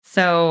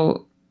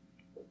So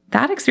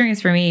that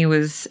experience for me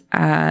was,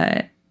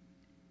 it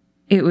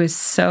was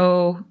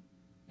so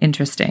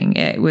interesting.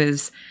 It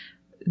was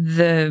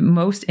the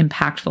most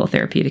impactful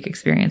therapeutic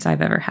experience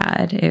I've ever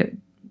had. It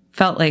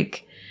felt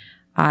like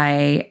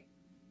I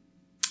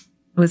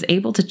was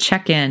able to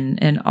check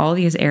in all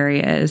these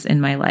areas in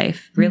my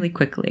life really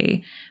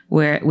quickly,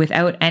 where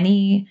without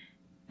any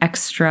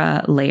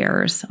extra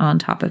layers on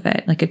top of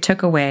it. Like, it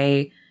took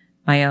away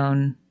my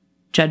own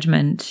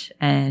judgment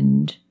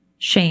and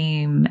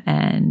shame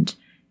and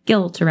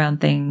guilt around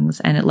things,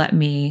 and it let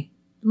me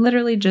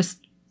literally just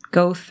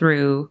go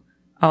through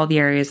all the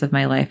areas of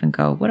my life and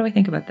go, what do I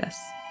think about this?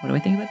 What do I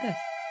think about this?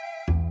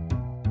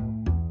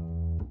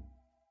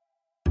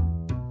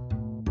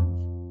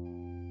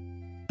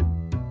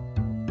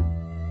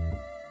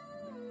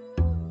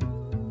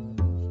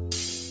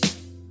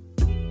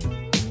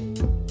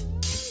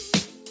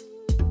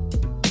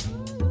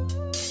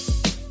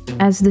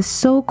 As the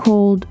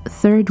so-called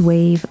third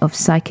wave of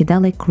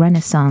psychedelic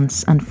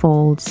renaissance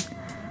unfolds,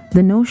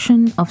 the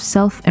notion of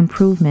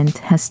self-improvement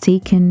has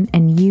taken a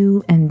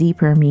new and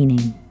deeper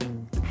meaning.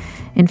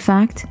 In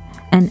fact,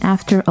 and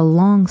after a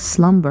long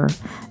slumber,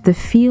 the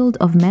field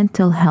of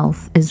mental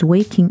health is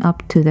waking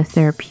up to the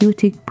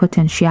therapeutic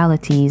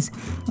potentialities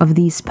of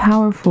these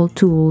powerful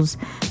tools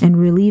in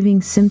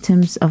relieving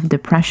symptoms of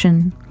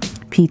depression,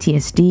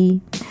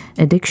 PTSD,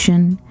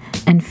 addiction,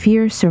 and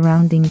fear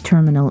surrounding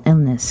terminal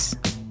illness.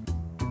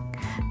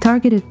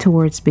 Targeted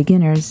towards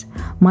beginners,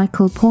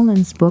 Michael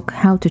Pollan's book,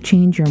 How to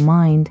Change Your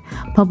Mind,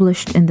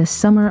 published in the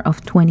summer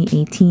of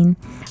 2018,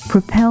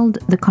 propelled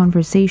the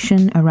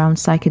conversation around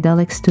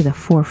psychedelics to the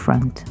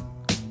forefront.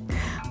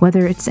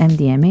 Whether it's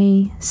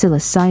MDMA,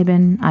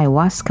 psilocybin,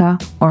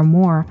 ayahuasca, or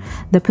more,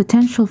 the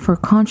potential for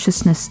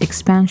consciousness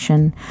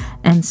expansion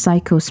and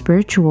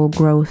psycho-spiritual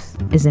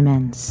growth is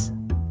immense.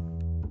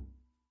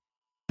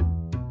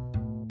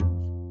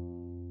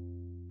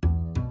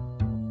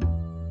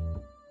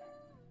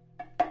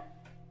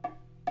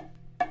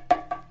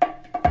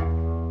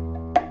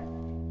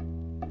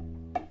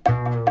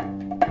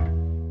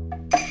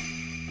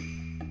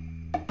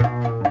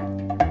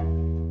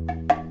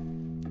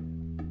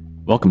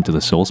 Welcome to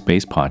the Soul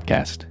Space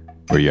Podcast.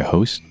 We're your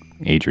host,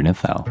 Adrian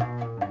Ethel.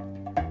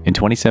 In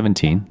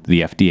 2017,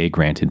 the FDA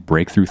granted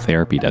Breakthrough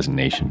Therapy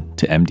designation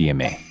to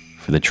MDMA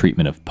for the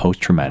treatment of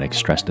post-traumatic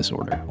stress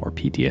disorder, or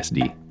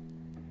PTSD,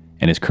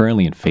 and is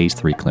currently in phase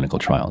 3 clinical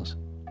trials.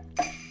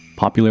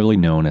 Popularly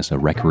known as a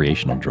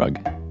recreational drug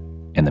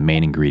and the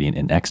main ingredient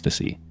in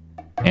Ecstasy,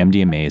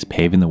 MDMA is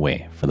paving the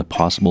way for the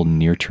possible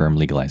near-term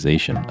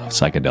legalization of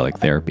psychedelic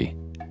therapy.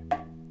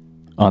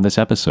 On this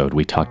episode,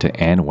 we talked to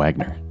Anne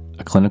Wagner,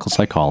 a clinical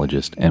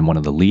psychologist and one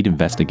of the lead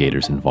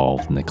investigators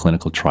involved in the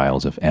clinical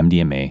trials of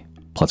MDMA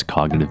plus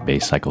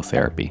cognitive-based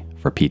psychotherapy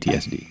for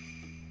PTSD.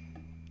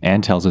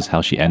 Anne tells us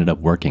how she ended up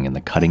working in the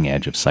cutting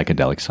edge of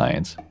psychedelic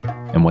science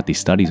and what these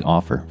studies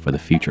offer for the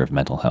future of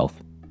mental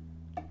health.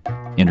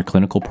 In her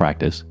clinical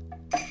practice,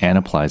 Anne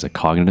applies a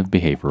cognitive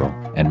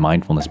behavioral and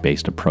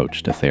mindfulness-based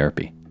approach to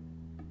therapy.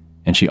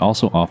 And she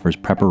also offers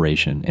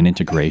preparation and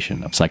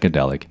integration of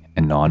psychedelic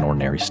and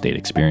non-ordinary state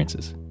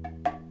experiences.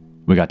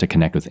 We got to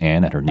connect with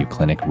Anne at her new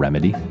clinic,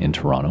 Remedy, in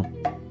Toronto.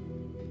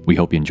 We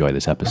hope you enjoy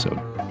this episode.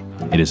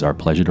 It is our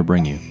pleasure to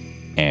bring you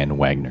Anne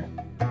Wagner.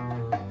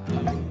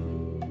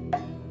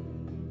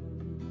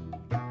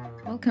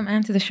 Welcome,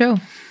 Anne, to the show.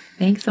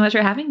 Thanks so much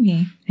for having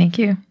me. Thank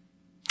you.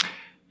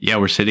 Yeah,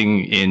 we're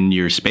sitting in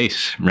your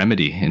space,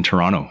 Remedy, in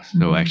Toronto.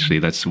 So actually,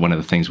 that's one of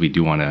the things we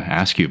do want to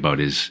ask you about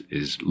is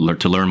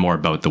to learn more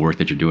about the work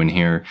that you're doing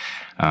here.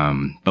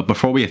 But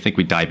before I think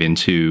we dive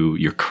into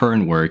your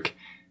current work,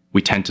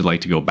 we tend to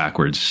like to go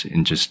backwards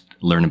and just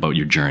learn about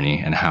your journey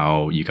and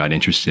how you got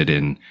interested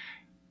in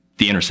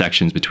the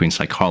intersections between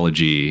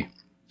psychology,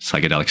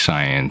 psychedelic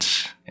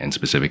science, and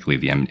specifically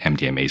the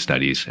MDMA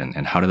studies,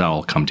 and how did that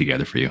all come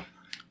together for you?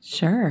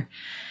 Sure.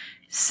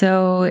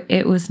 So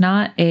it was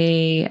not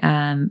a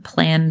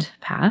planned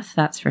path,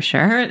 that's for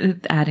sure,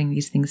 adding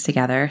these things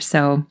together.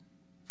 So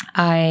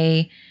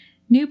I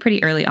knew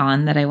pretty early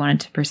on that I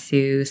wanted to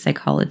pursue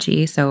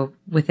psychology. So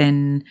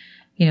within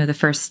the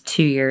first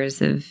 2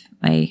 years of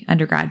my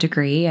undergrad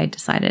degree, I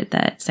decided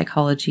that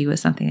psychology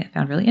was something I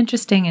found really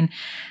interesting. And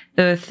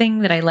the thing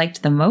that I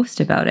liked the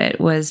most about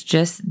it was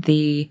just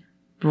the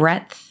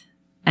breadth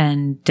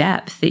and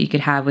depth that you could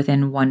have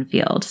within one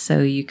field. So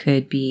you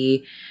could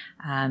be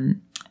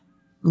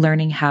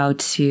learning how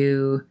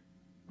to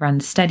run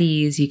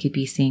studies, you could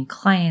be seeing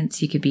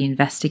clients, you could be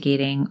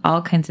investigating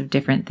all kinds of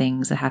different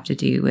things that have to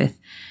do with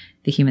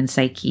the human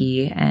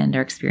psyche and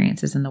our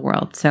experiences in the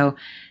world. So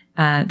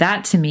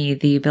that to me,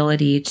 the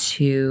ability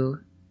to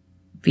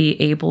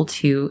be able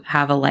to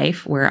have a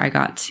life where I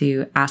got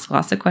to ask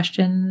lots of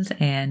questions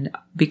and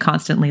be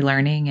constantly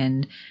learning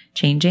and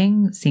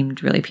changing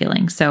seemed really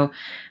appealing. So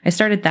I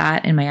started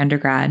that in my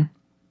undergrad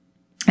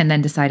and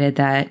then decided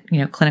that,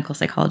 clinical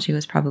psychology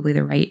was probably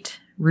the right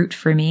route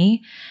for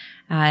me.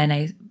 And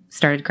I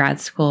started grad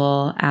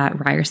school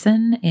at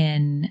Ryerson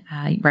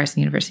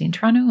University in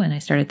Toronto, and I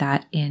started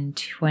that in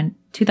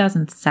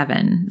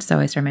 2007. So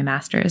I started my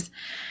master's,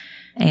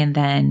 and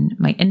then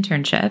my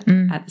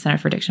internship at the Center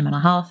for Addiction and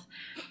Mental Health.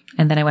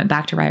 And then I went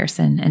back to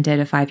Ryerson and did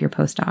a 5-year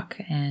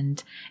postdoc.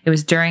 And it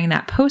was during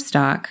that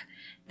postdoc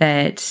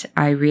that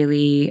I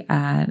really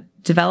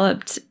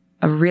developed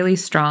a really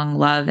strong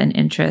love and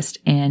interest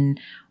in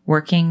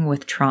working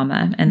with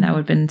trauma. And that would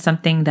have been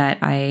something that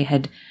I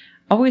had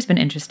always been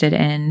interested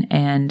in.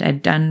 And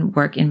I've done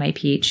work in my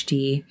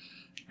PhD,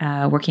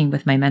 working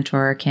with my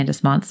mentor,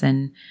 Candace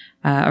Monson,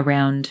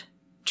 around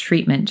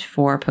treatment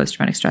for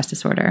post-traumatic stress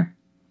disorder.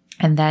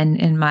 And then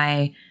in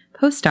my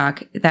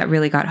postdoc, that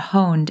really got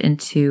honed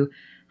into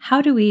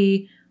how do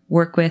we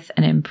work with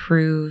and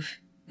improve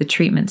the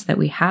treatments that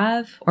we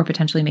have, or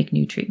potentially make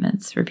new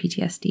treatments for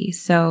PTSD.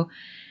 So,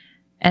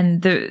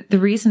 and the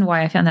reason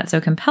why I found that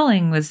so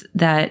compelling was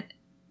that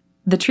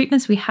the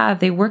treatments we have,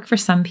 they work for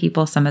some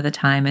people some of the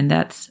time, and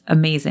that's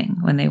amazing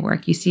when they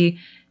work. You see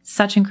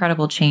such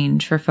incredible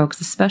change for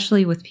folks,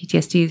 especially with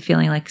PTSD,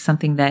 feeling like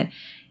something that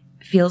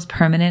feels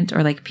permanent,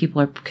 or like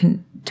people are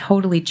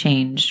totally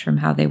changed from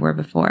how they were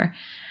before.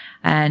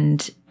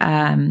 And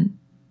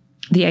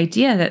the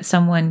idea that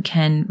someone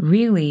can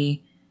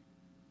really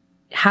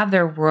have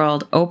their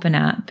world open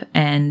up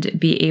and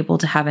be able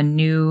to have a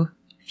new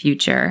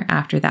future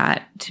after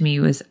that, to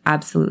me, was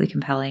absolutely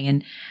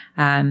compelling.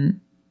 And,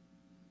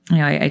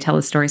 I tell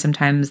the story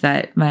sometimes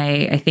that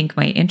I think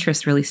my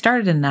interest really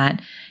started in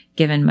that,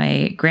 given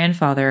my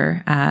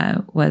grandfather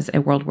was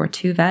a World War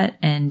II vet,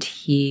 and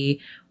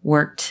he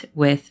worked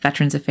with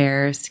Veterans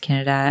Affairs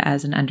Canada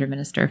as an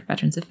Under-Minister for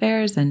Veterans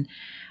Affairs. And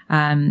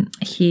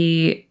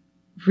he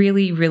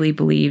really, really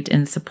believed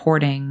in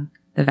supporting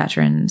the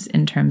veterans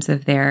in terms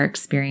of their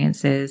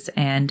experiences.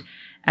 And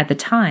at the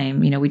time,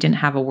 we didn't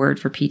have a word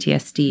for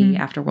PTSD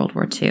after World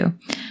War II,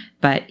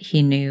 but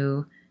he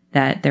knew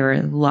that there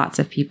were lots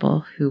of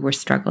people who were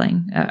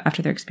struggling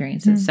after their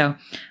experiences. So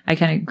I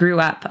kind of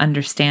grew up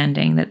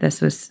understanding that this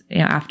was,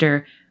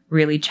 after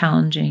really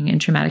challenging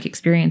and traumatic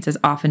experiences,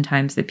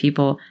 oftentimes that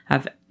people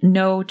have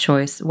no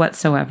choice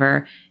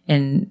whatsoever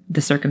in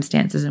the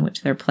circumstances in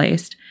which they're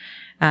placed,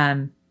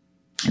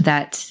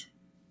 that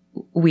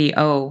we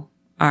owe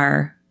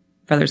our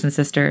brothers and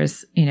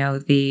sisters,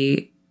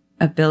 the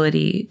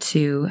ability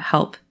to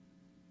help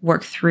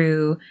work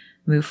through,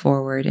 move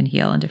forward, and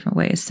heal in different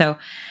ways. So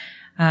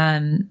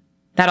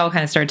that all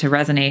kind of started to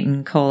resonate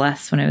and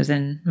coalesce when I was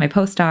in my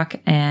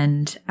postdoc,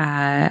 and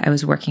I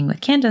was working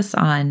with Candace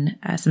on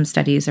some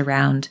studies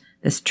around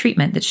this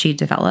treatment that she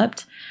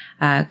developed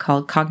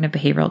called cognitive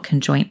behavioral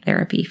conjoint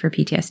therapy for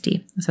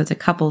PTSD. So it's a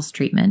couples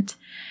treatment.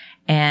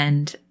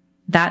 And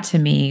that to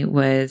me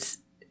was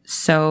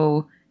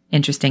so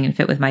interesting and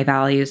fit with my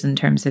values in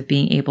terms of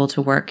being able to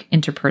work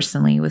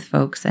interpersonally with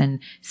folks and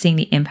seeing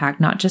the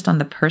impact, not just on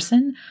the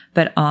person,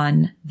 but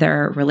on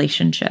their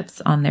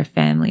relationships, on their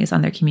families,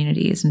 on their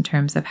communities, in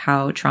terms of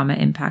how trauma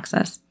impacts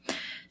us.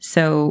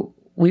 So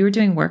we were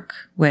doing work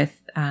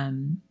with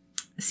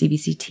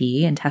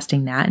CBCT and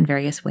testing that in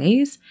various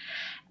ways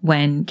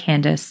when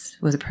Candace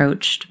was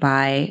approached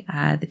by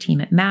the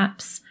team at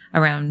MAPS,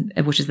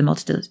 which is the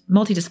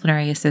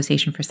Multidisciplinary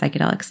Association for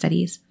Psychedelic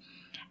Studies,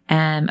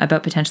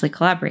 about potentially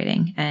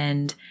collaborating.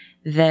 And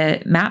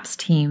the MAPS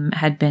team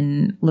had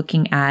been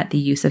looking at the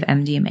use of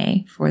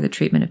MDMA for the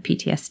treatment of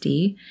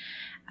PTSD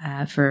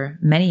for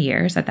many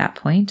years at that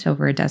point,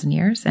 over a dozen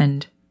years.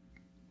 And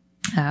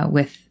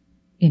with,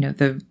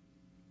 the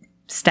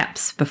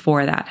steps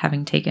before that,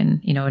 having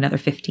taken, another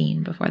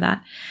 15 before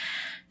that.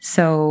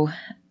 So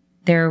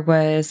there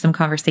was some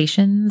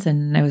conversations,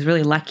 and I was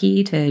really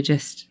lucky to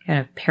just kind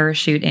of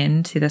parachute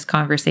into this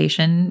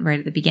conversation right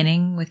at the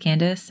beginning with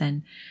Candace.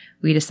 And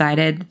we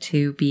decided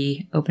to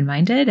be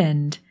open-minded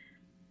and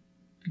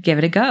give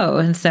it a go.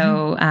 And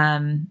so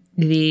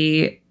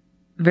the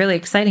really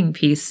exciting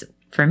piece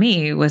for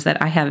me was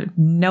that I have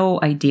no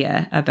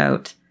idea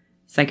about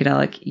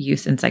psychedelic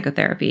use in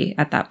psychotherapy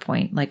at that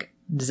point, like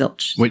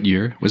zilch. What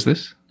year was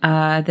this?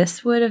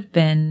 This would have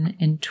been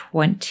in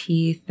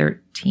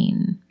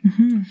 2013.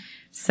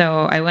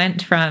 So I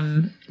went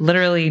from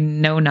literally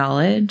no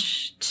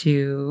knowledge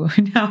to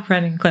now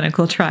running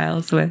clinical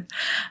trials with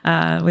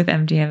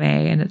MDMA,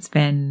 and it's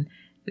been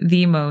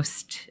the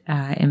most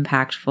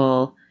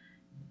impactful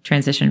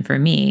transition for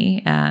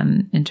me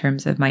in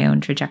terms of my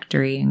own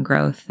trajectory and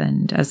growth,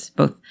 and as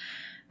both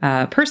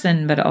a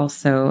person, but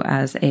also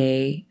as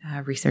a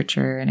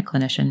researcher and a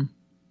clinician.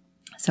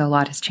 So a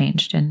lot has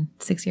changed in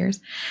 6 years,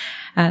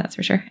 that's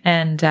for sure.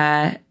 And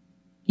at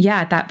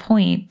that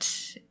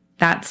point,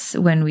 that's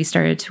when we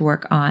started to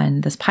work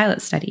on this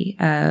pilot study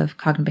of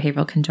cognitive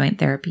behavioral conjoint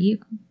therapy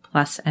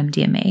plus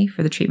MDMA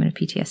for the treatment of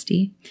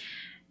PTSD.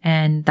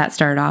 And that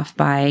started off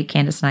by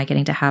Candace and I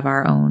getting to have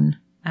our own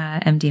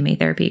MDMA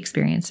therapy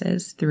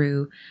experiences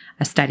through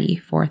a study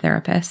for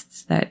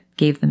therapists that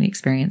gave them the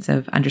experience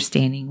of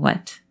understanding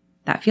what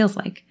that feels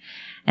like.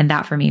 And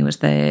that for me was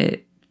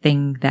the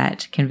thing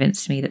that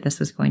convinced me that this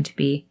was going to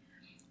be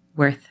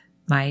worth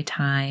my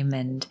time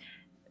and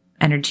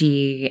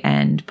energy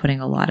and putting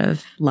a lot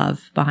of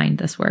love behind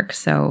this work.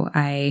 So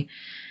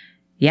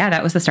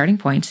that was the starting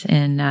point.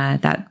 And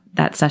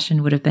that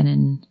session would have been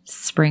in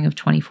spring of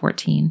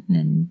 2014.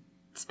 And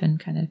it's been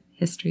kind of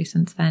history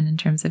since then in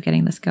terms of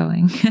getting this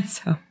going.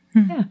 So,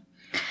 yeah.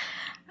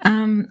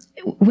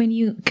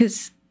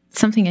 Because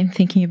something I'm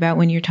thinking about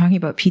when you're talking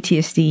about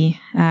PTSD,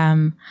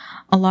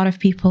 a lot of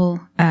people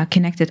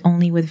connect it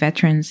only with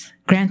veterans.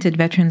 Granted,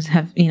 veterans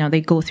have,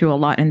 they go through a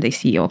lot and they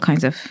see all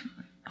kinds of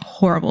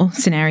horrible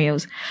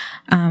scenarios.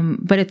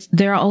 But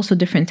there are also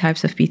different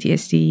types of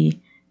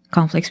PTSD,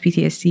 complex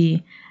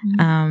PTSD.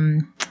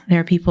 There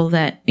are people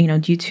that,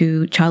 due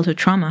to childhood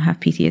trauma have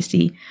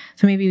PTSD.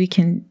 So maybe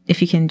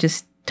if you can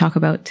just talk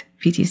about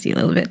PTSD a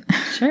little bit.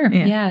 Sure.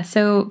 Yeah.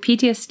 So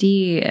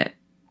PTSD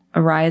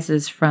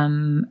arises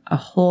from a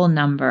whole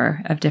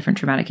number of different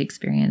traumatic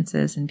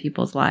experiences in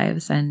people's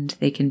lives. And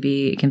it can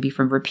be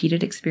from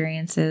repeated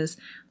experiences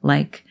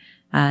like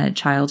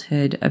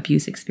childhood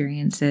abuse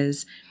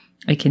experiences.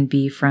 It can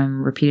be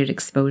from repeated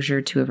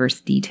exposure to adverse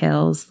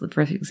details.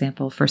 For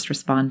example, first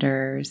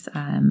responders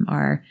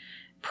are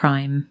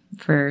prime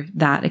for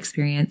that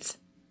experience.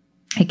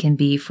 It can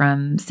be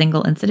from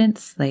single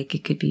incidents, like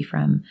it could be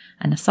from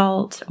an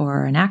assault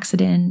or an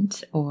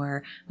accident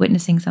or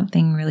witnessing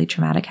something really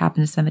traumatic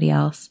happen to somebody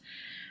else.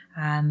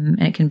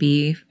 And it can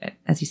be,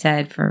 as you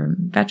said, for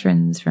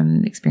veterans,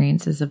 from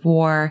experiences of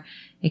war.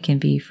 It can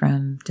be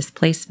from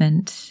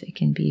displacement. It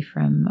can be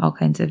from all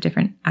kinds of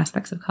different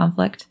aspects of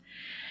conflict.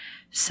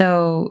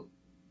 So,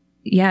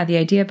 yeah, the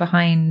idea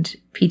behind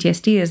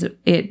PTSD is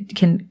it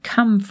can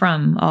come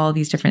from all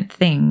these different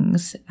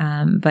things,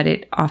 but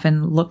it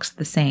often looks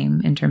the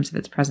same in terms of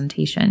its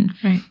presentation,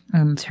 right.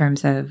 In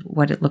terms of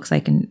what it looks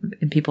like and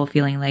people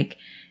feeling like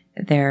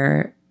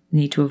they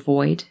need to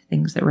avoid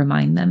things that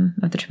remind them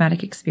of the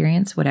traumatic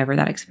experience, whatever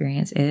that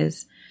experience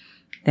is.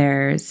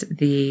 There's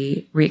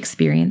the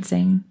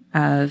re-experiencing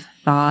of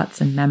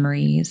thoughts and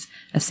memories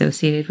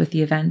associated with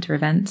the event or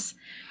events.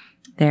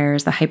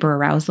 There's the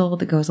hyperarousal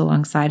that goes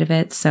alongside of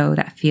it. So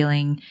that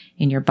feeling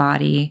in your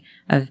body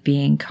of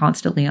being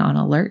constantly on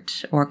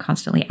alert or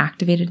constantly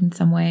activated in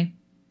some way.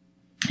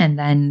 And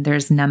then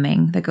there's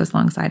numbing that goes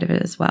alongside of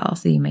it as well.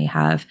 So you may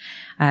have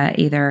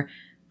either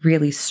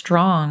really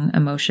strong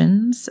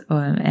emotions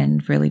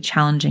and really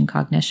challenging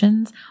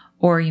cognitions,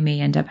 or you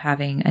may end up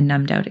having a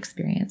numbed out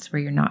experience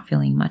where you're not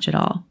feeling much at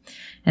all.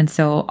 And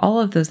so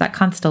all of those, that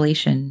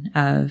constellation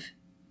of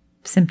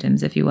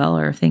symptoms, if you will,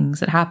 or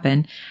things that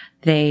happen,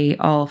 they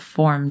all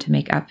form to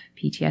make up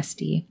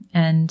PTSD.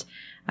 And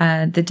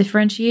the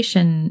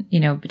differentiation,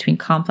 between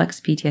complex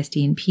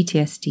PTSD and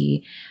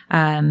PTSD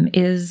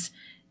is,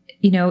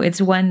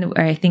 it's one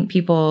where I think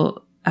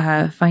people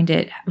find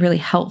it really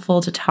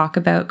helpful to talk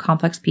about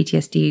complex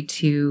PTSD,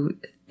 to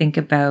think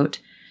about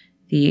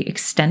the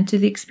extent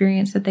of the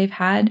experience that they've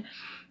had.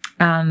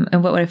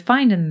 And what I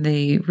find in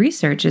the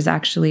research is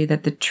actually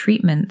that the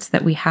treatments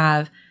that we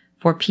have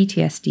for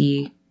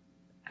PTSD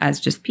as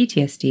just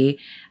PTSD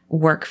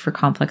work for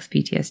complex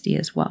PTSD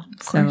as well.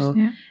 So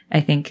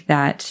I think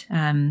that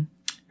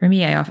for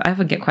me, I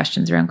often get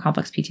questions around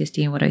complex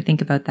PTSD and what do I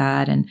think about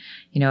that. And,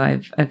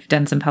 I've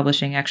done some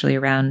publishing actually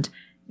around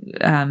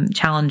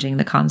challenging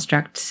the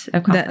construct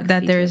of complex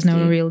that there is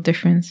no real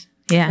difference.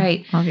 Yeah.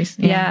 Right.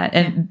 Obviously. Yeah.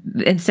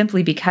 And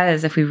simply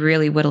because if we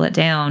really whittle it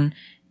down,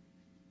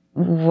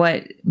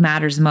 what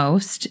matters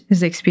most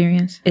is the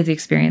experience.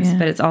 Yeah.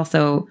 But it's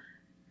also,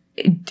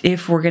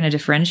 if we're going to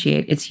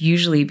differentiate, it's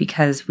usually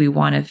because we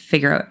want to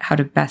figure out how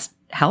to best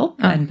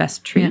help and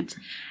best treat.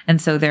 Yeah.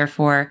 And so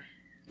therefore,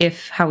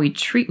 if how we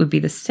treat would be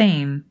the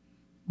same,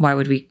 why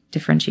would we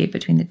differentiate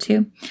between the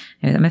two?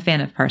 Anyways, I'm a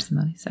fan of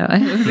parsimony, so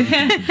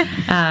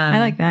I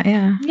like that.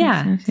 Yeah.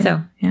 Yeah. Sense, yeah.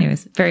 So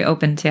anyways, very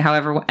open to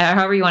however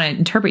you want to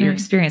interpret your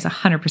experience.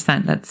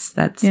 100%.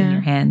 That's in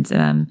your hands.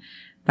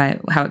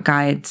 But how it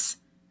guides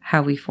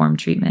how we form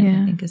treatment,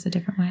 I think, is a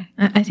different way.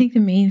 I think the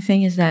main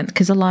thing is that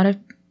because a lot of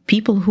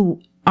people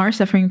who are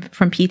suffering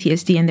from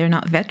PTSD and they're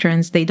not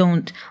veterans, they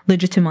don't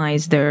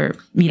legitimize their,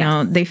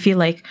 they feel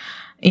like,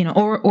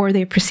 or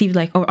they perceive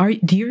like,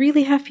 do you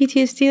really have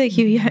PTSD? Like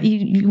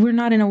you we're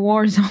not in a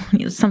war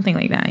zone, something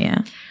like that.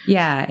 Yeah.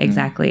 Yeah,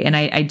 exactly. And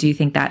I do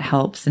think that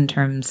helps in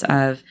terms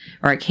of,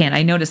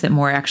 I notice it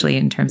more actually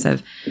in terms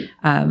of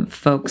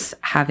folks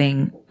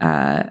having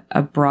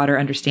a broader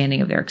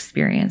understanding of their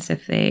experience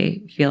if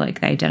they feel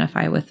like they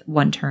identify with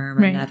one term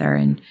or another.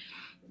 And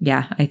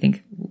yeah, I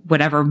think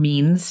whatever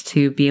means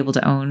to be able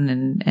to own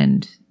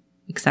and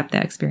accept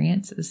that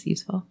experience is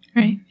useful.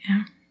 Right.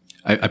 Yeah.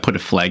 I put a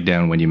flag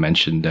down when you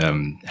mentioned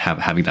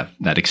having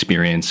that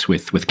experience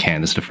with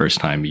Candace the first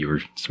time. You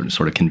were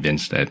sort of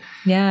convinced that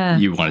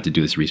you wanted to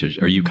do this research.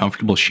 Are you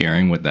comfortable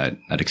sharing what that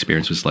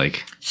experience was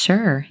like?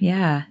 Sure.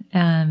 Yeah.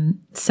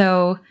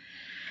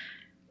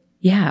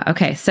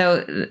 Okay.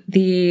 So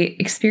the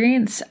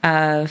experience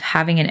of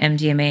having an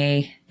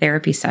MDMA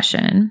therapy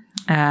session.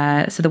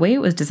 So the way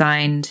it was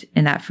designed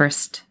in that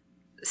first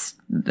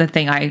the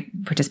thing I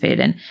participated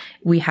in,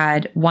 we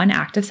had one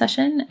active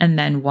session and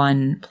then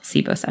one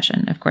placebo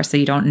session, of course. So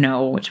you don't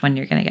know which one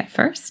you're going to get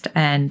first.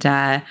 And,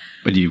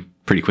 but you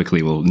pretty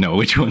quickly will know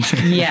which ones.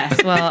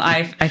 Yes. Well,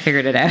 I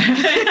figured it out.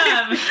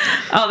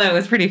 Although it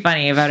was pretty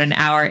funny. About an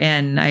hour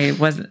in, I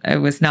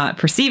was not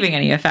perceiving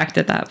any effect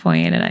at that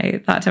point. And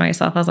I thought to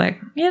myself, I was like,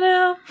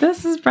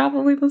 this is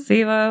probably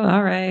placebo.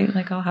 All right.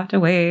 Like, I'll have to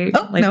wait.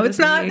 Oh, no, it's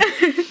not.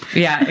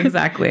 Yeah,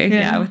 exactly.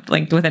 Yeah.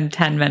 Within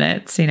 10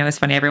 minutes, it's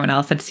funny. Everyone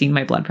else had seen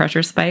my blood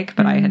pressure spike,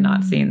 but I had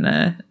not seen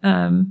the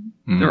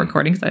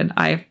recordings.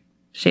 I have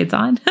shades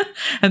on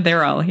and they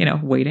were all,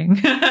 waiting.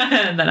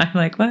 And then I'm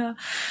like, well,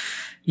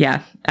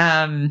 yeah.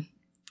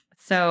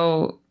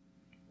 So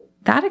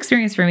that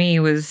experience for me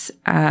was,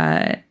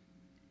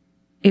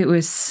 it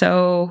was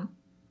so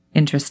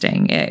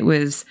interesting. It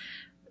was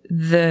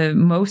the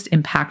most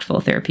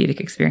impactful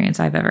therapeutic experience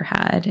I've ever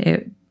had.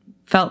 It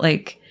felt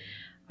like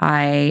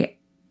I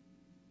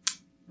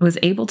was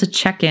able to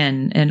check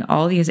in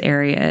all these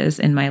areas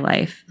in my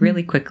life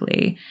really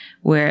quickly,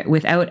 where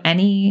without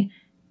any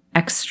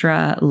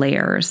extra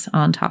layers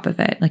on top of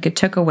it. Like, it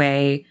took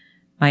away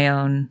my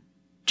own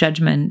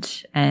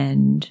judgment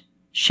and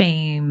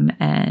shame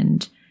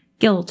and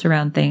guilt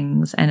around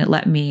things. And it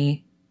let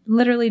me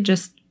literally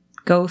just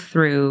go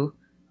through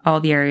all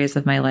the areas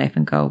of my life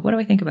and go, what do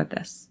I think about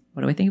this?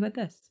 What do I think about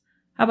this?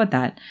 How about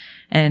that?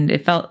 And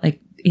it felt like,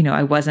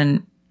 I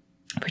wasn't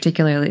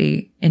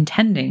particularly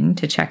intending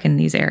to check in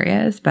these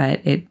areas,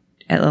 but it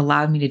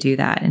allowed me to do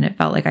that. And it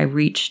felt like I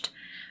reached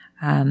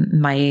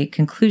my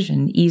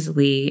conclusion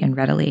easily and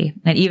readily.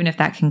 And even if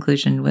that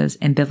conclusion was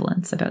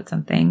ambivalence about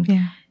something,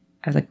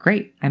 I was like,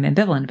 great, I'm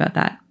ambivalent about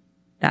that.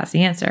 That's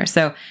the answer.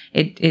 So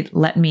it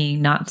let me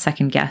not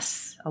second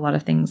guess a lot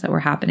of things that were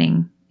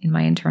happening in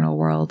my internal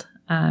world.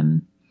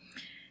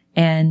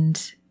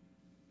 And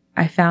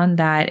I found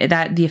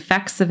that the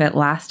effects of it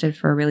lasted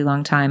for a really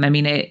long time. I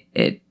mean,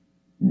 it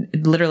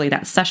literally,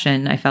 that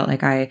session, I felt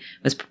like I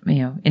was,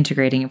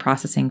 integrating and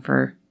processing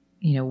for,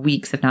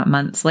 weeks, if not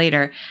months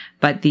later.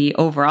 But the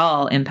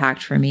overall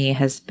impact for me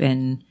has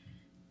been,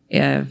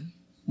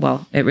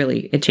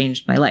 it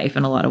changed my life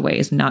in a lot of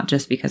ways, not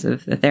just because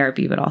of the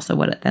therapy, but also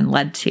what it then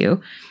led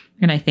to.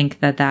 And I think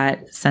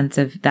that sense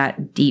of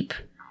that deep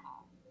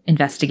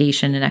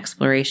investigation and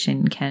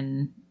exploration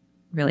can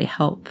really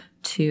help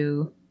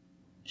to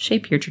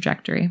shape your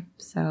trajectory.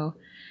 So,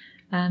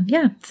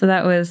 so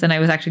that was, and I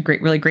was actually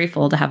really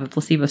grateful to have a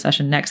placebo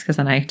session next, because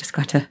then I just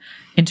got to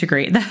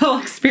integrate the whole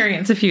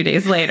experience a few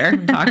days later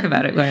and talk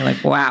about it, going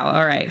like, wow,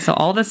 all right. So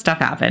all this stuff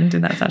happened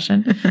in that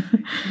session.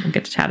 We'll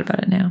get to chat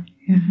about it now.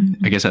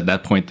 I guess at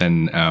that point,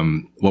 then,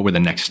 what were the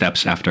next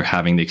steps after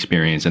having the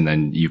experience? And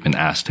then you've been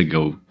asked to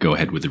go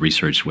ahead with the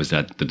research. Was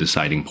that the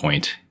deciding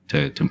point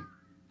to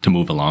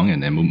move along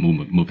and then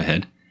move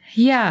ahead?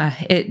 Yeah,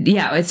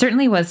 it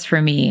certainly was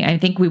for me. I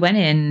think we went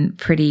in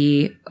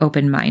pretty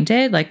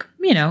open-minded, like,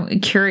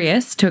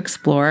 curious to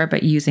explore,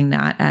 but using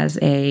that as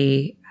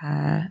a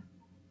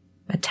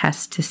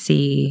test to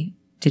see,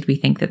 did we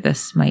think that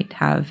this might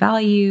have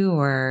value,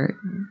 or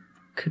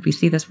could we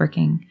see this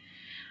working?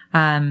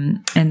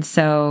 And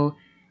so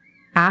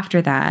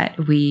after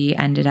that, we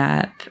ended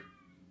up,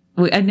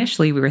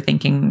 initially we were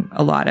thinking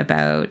a lot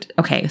about,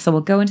 okay, so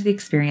we'll go into the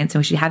experience and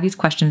we should have these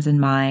questions in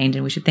mind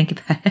and we should think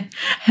about it.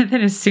 And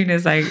then as soon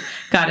as I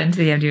got into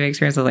the MDMA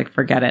experience, I was like,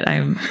 forget it.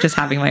 I'm just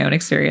having my own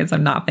experience.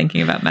 I'm not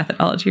thinking about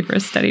methodology for a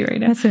study right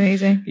now. That's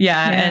amazing.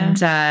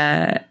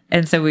 Yeah.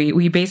 And so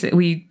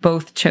we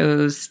both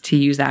chose to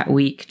use that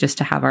week just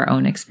to have our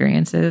own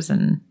experiences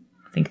and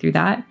think through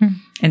that.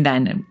 And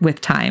then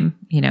with time,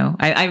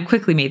 I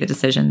quickly made the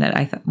decision that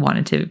I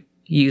wanted to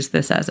use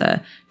this as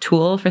a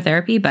tool for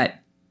therapy, but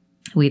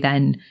we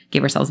then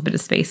gave ourselves a bit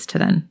of space to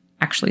then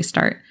actually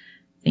start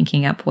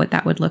thinking up what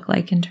that would look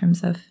like in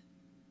terms of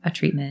a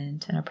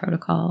treatment and a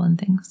protocol and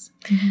things.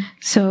 Mm-hmm.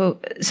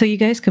 So you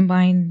guys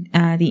combined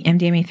the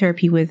MDMA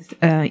therapy with,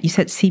 you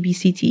said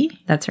CBCT?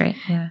 That's right.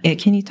 Yeah.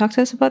 Can you talk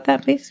to us about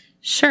that, please?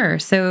 Sure.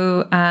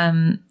 So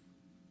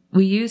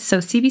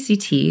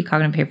CBCT,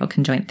 cognitive behavioral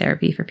conjoint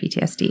therapy for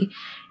PTSD,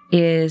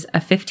 is a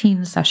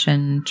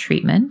 15-session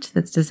treatment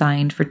that's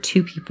designed for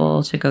two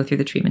people to go through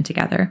the treatment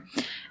together.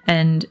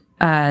 And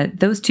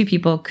those two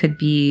people could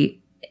be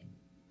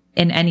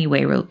in any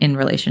way in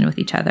relation with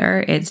each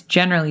other. It's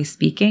generally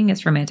speaking,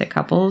 it's romantic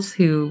couples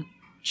who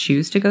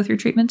choose to go through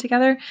treatment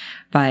together,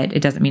 but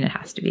it doesn't mean it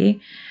has to be.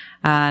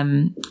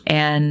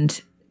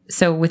 And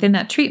so within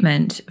that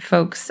treatment,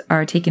 folks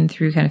are taken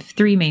through kind of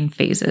three main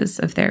phases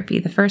of therapy.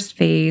 The first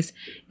phase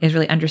is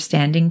really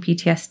understanding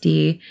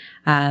PTSD,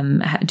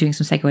 doing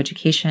some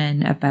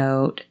psychoeducation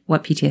about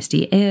what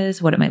PTSD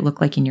is, what it might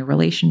look like in your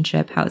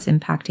relationship, how it's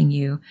impacting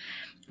you,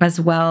 as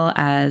well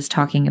as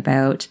talking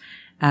about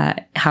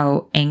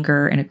how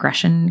anger and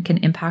aggression can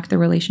impact the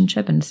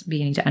relationship and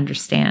beginning to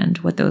understand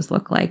what those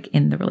look like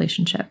in the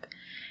relationship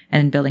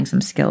and building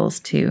some skills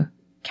to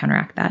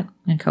counteract that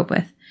and cope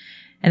with.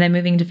 And then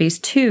moving into phase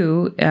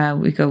 2,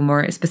 we go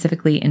more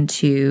specifically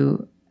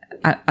into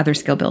other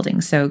skill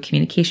building. So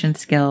communication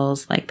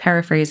skills like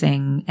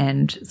paraphrasing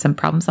and some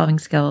problem solving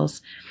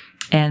skills,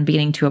 and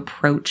beginning to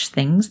approach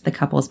things the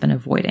couple has been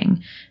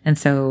avoiding. And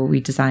so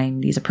we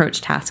designed these approach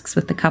tasks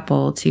with the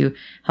couple to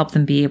help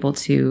them be able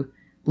to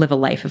live a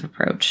life of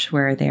approach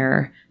where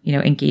they're,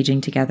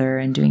 engaging together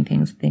and doing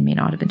things that they may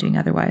not have been doing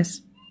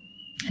otherwise.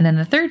 And then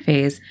the third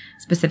phase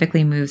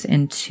specifically moves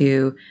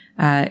into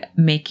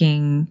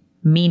making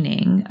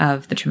meaning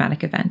of the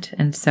traumatic event.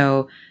 And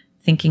so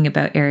thinking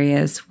about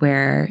areas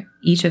where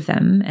each of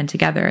them and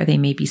together, they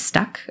may be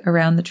stuck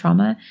around the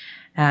trauma,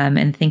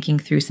 and thinking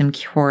through some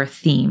core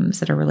themes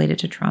that are related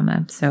to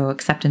trauma. So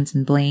acceptance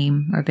and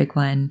blame are a big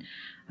one,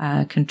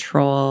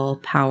 control,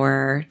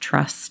 power,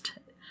 trust,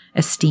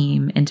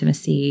 esteem,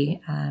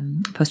 intimacy,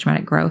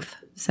 post-traumatic growth.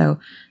 So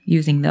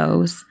using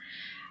those.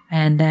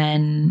 And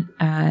then,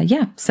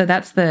 so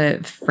that's the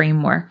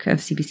framework of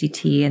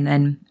CBCT. And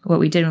then what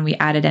we did when we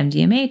added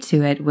MDMA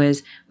to it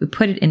was we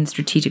put it in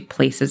strategic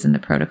places in the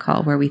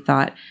protocol where we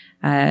thought,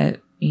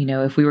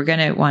 if we were going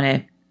to want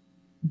to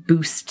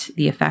boost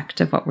the effect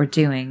of what we're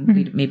doing,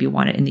 we'd maybe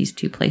want it in these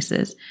two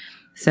places.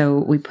 So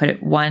we put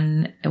it,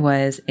 one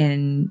was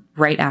in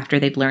right after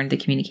they'd learned the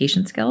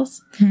communication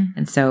skills.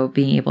 And so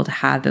being able to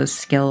have those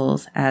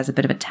skills as a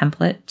bit of a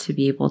template to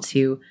be able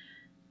to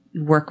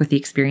work with the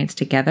experience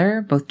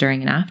together, both during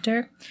and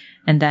after.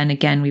 And then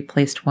again, we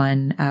placed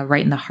one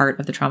right in the heart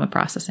of the trauma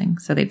processing.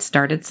 So they'd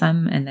started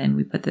some, and then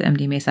we put the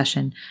MDMA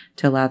session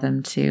to allow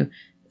them to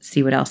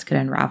see what else could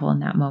unravel in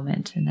that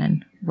moment, and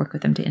then work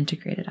with them to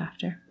integrate it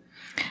after.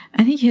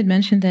 I think you had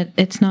mentioned that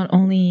it's not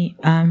only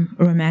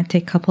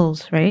romantic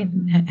couples, right?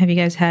 Have you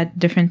guys had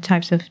different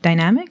types of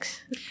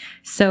dynamics?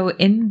 So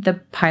in the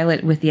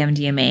pilot with the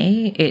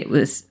MDMA, it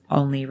was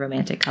only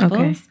romantic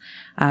couples.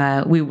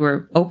 Okay. We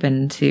were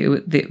open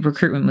to, the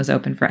recruitment was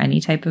open for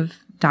any type of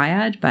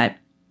dyad, but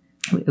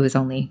it was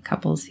only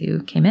couples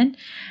who came in.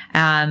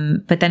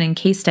 But then in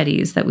case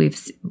studies that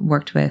we've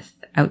worked with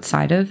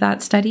outside of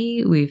that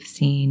study, we've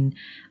seen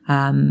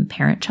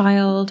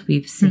parent-child,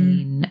 we've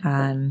seen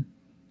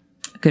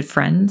good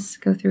friends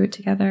go through it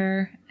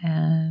together.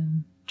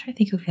 I'm trying to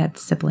think if we had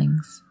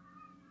siblings.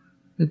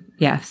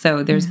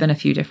 So there's been a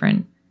few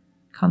different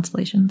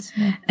constellations.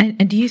 Yeah.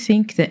 And do you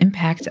think the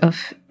impact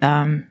of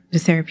the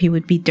therapy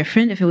would be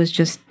different if it was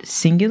just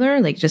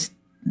singular, like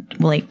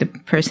the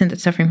person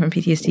that's suffering from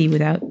PTSD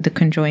without the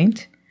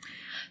conjoint?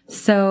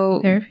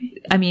 So,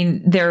 therapy? I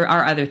mean, there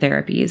are other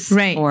therapies.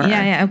 Right.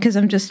 Because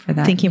I'm just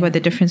thinking about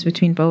the difference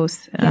between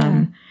both.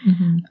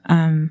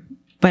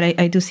 But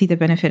I do see the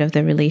benefit of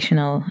the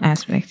relational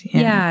aspect.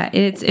 Yeah,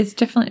 it's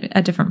definitely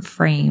a different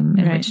frame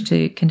in which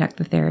to conduct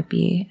the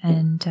therapy.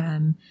 And,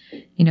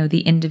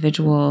 the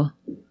individual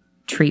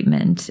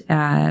treatment,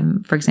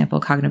 for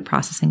example, cognitive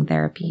processing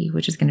therapy,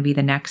 which is going to be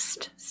the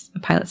next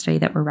pilot study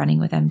that we're running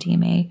with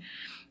MDMA.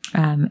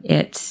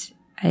 It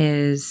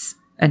is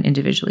an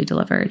individually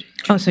delivered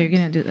treatment. Oh, so you're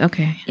going to do,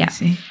 okay. Yeah. I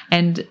see.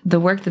 And the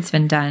work that's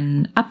been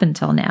done up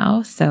until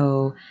now,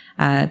 so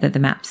that the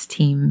MAPS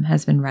team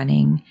has been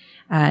running,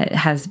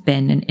 has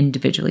been an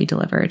individually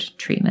delivered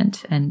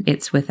treatment. And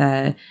it's with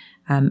a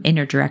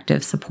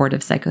interdirective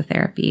supportive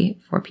psychotherapy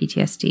for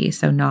PTSD.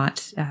 So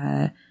not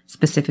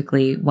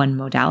specifically one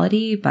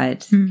modality,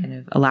 but kind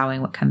of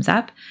allowing what comes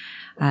up.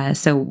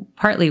 So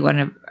partly one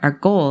of our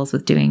goals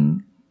with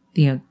doing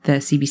the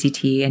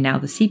CBCT and now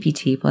the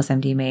CPT plus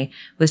MDMA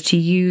was to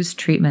use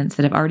treatments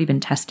that have already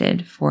been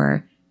tested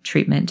for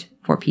treatment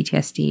for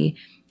PTSD,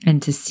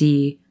 and to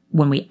see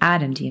when we add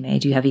MDMA,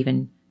 do you have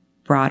even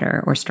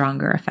broader or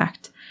stronger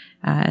effect?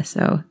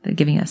 So they're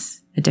giving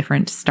us a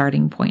different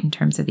starting point in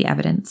terms of the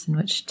evidence in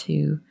which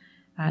to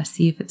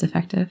see if it's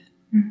effective.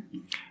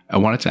 I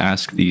wanted to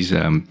ask these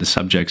the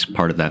subjects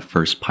part of that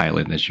first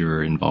pilot that you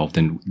were involved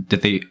in.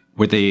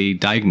 Were they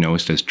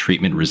diagnosed as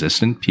treatment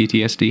resistant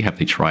PTSD? Have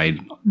they tried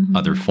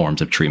other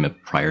forms of treatment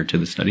prior to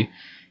the study?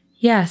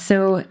 Yeah.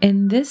 So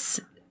in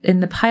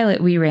the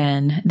pilot we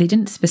ran, they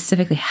didn't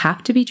specifically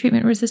have to be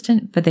treatment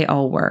resistant, but they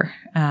all were.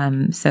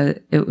 So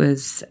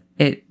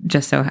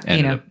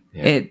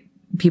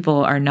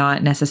people are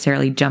not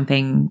necessarily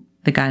jumping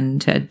the gun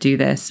to do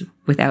this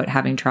without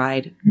having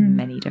tried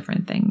many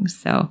different things.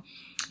 So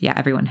yeah,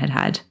 everyone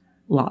had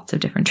lots of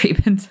different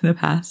treatments in the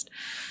past.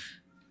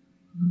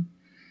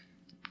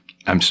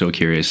 I'm so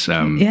curious.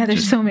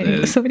 There's so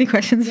many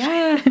questions.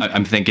 Yeah.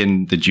 I'm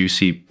thinking the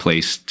juicy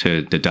place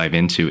to dive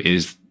into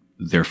is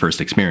their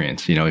first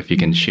experience. If you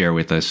can share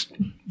with us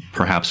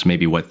perhaps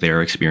maybe what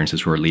their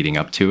experiences were leading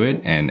up to it,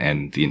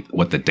 and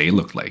what the day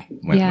looked like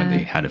when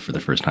they had it for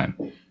the first time.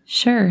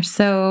 Sure.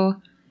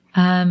 So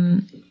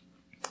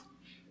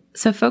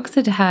folks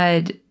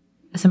had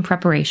some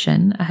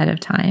preparation ahead of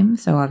time.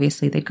 So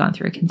obviously they'd gone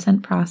through a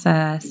consent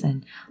process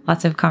and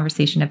lots of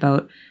conversation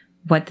about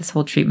what this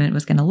whole treatment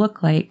was going to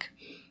look like.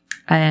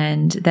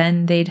 And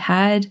then they'd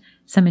had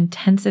some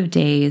intensive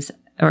days,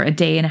 or a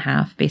day and a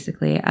half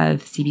basically,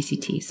 of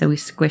CBCT. So we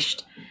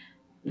squished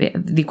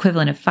the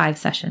equivalent of 5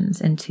 sessions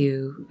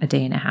into a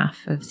day and a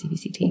half of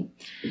CBCT.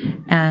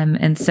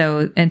 And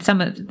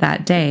some of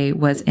that day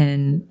was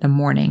in the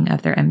morning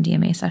of their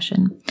MDMA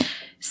session.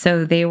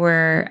 So they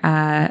were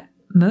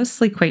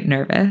mostly quite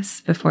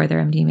nervous before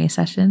their MDMA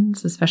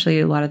sessions, especially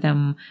a lot of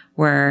them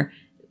were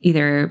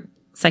either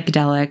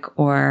psychedelic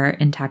or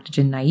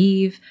entactogen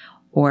naive,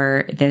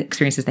 or the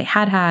experiences they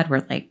had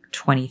were like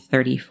 20,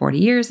 30, 40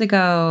 years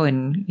ago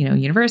in,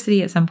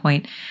 university at some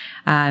point.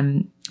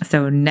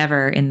 So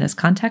never in this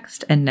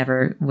context and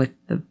never with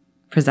the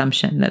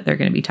presumption that they're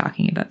going to be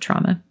talking about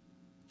trauma.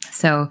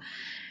 So,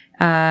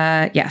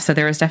 so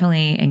there was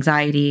definitely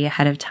anxiety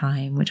ahead of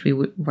time, which we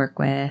would work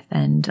with.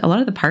 And a lot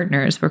of the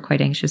partners were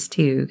quite anxious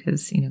too,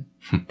 because,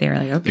 they were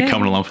like, okay. They're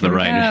coming along for the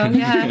ride.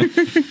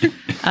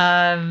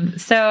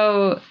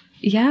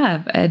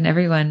 Yeah. And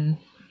everyone,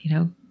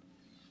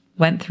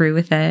 went through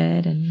with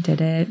it and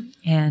did it.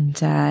 And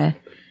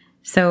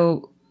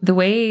so the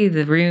way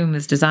the room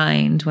is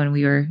designed when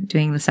we were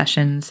doing the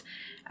sessions,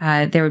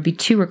 there would be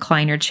 2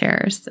 recliner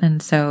chairs.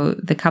 And so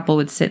the couple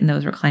would sit in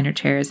those recliner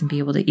chairs and be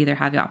able to either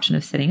have the option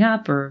of sitting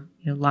up or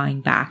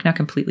lying back, not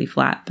completely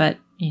flat, but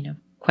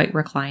quite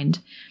reclined.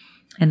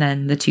 And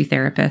then the 2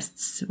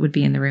 therapists would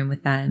be in the room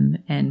with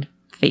them and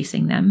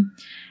facing them.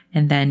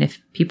 And then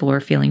if people were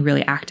feeling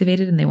really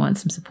activated and they wanted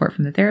some support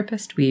from the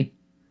therapist, we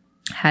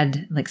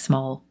had like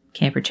small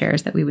camper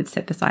chairs that we would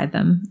sit beside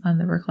them on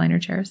the recliner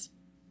chairs.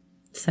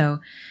 So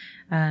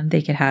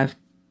they could have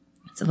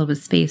a little bit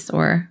of space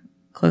or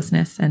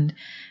closeness. And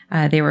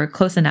they were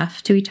close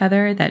enough to each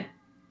other that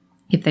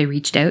if they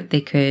reached out,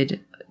 they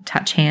could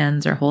touch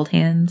hands or hold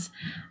hands,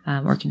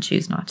 or can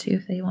choose not to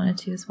if they wanted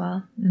to as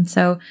well. And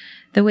so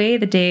the way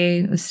the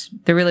day was,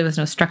 there really was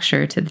no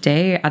structure to the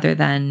day other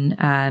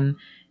than,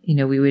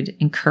 we would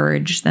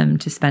encourage them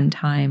to spend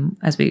time,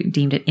 as we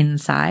deemed it,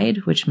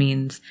 inside, which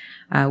means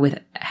with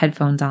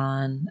headphones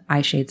on,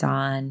 eye shades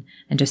on,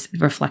 and just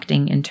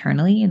reflecting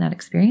internally in that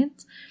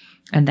experience.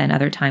 And then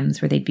other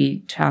times where they'd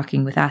be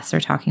talking with us or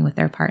talking with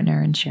their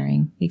partner and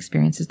sharing the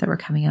experiences that were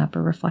coming up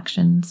or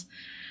reflections.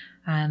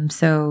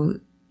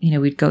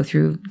 We'd go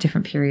through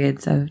different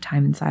periods of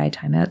time inside,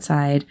 time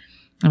outside,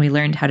 and we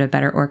learned how to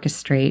better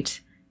orchestrate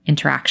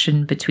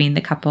interaction between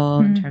the couple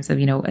in terms of,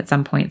 at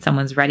some point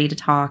someone's ready to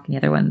talk and the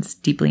other one's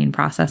deeply in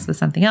process with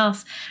something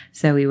else.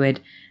 So we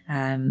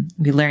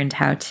learned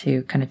how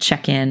to kind of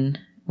check in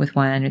with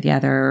one or the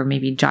other, or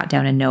maybe jot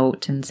down a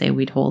note and say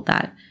we'd hold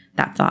that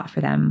thought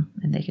for them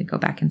and they could go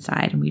back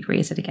inside, and we'd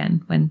raise it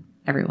again when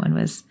everyone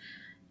was,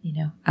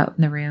 out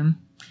in the room.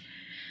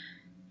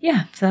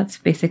 Yeah. So that's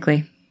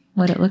basically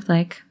what it looked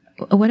like.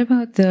 What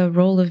about the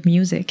role of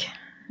music?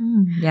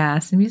 Yeah.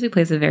 So music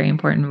plays a very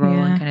important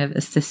role in kind of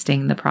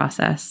assisting the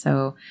process.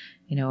 So,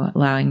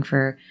 allowing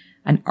for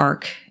an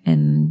arc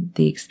in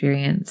the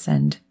experience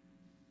and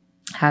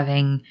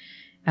having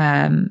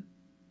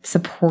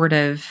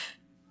supportive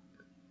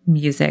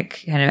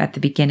music kind of at the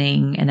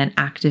beginning, and then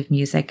active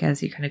music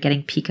as you're kind of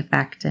getting peak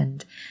effect,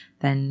 and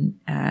then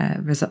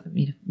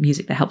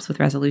music that helps with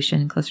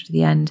resolution closer to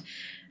the end.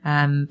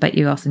 But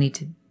you also need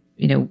to,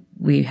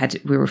 we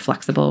were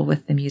flexible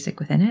with the music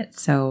within it.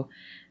 So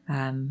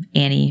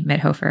Annie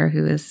Mithofer,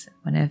 who is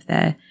one of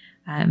the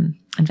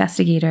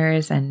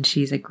investigators, and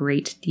she's a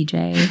great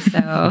DJ.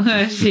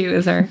 So she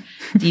was our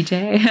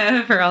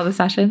DJ for all the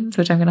sessions,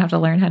 which I'm going to have to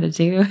learn how to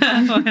do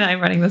when I'm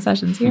running the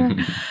sessions here.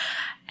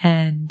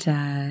 And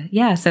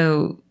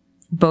so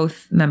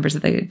both members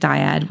of the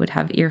dyad would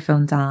have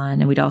earphones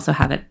on, and we'd also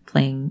have it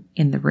playing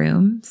in the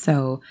room.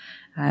 So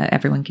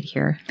everyone could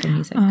hear the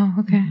music. Oh,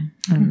 okay.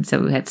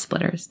 So we had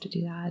splitters to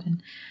do that.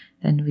 And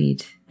then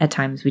at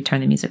times we'd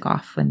turn the music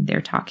off when they're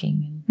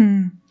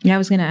talking. Yeah, I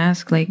was going to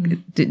ask,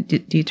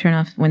 do you turn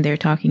off when they're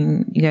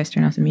talking? You guys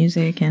turn off the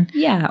music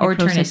or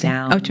turn it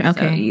down. Oh,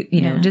 okay.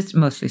 So, just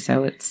mostly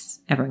so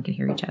everyone can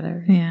hear each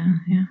other. Yeah.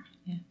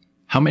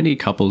 How many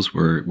couples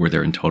were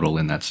there in total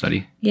in that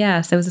study? Yeah,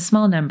 so it was a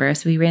small number.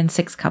 So we ran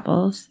 6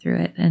 couples through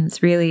it. And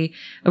it's really,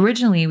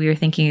 originally we were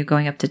thinking of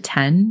going up to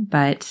 10,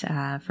 but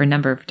for a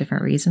number of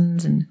different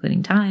reasons,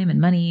 including time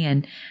and money.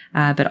 And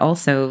but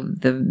also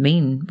the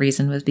main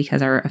reason was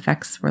because our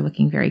effects were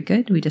looking very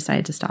good. We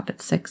decided to stop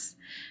at 6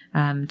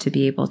 to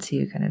be able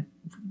to kind of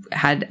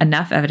had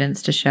enough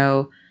evidence to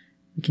show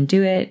we can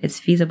do it. It's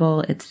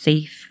feasible. It's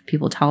safe.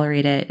 People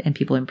tolerate it and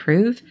people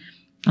improve.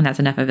 And that's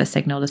enough of a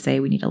signal to say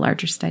we need a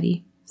larger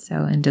study.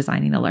 So in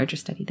designing the larger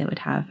study that would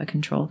have a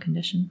control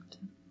condition.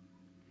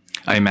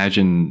 I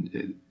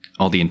imagine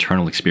all the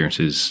internal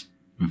experiences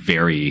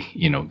vary,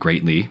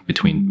 greatly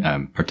between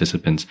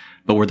participants.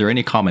 But were there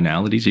any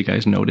commonalities you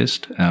guys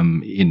noticed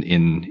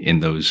in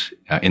those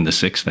in the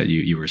 6 that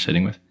you were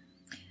sitting with?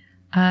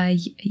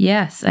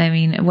 Yes. I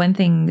mean, one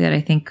thing that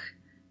I think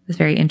was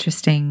very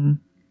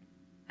interesting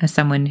as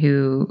someone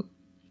who,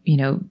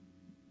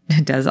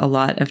 does a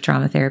lot of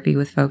trauma therapy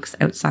with folks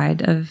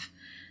outside of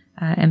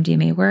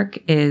MDMA work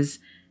is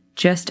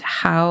just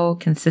how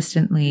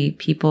consistently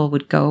people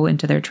would go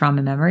into their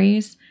trauma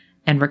memories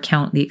and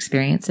recount the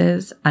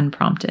experiences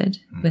unprompted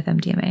with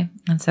MDMA.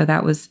 And so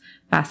that was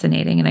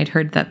fascinating. And I'd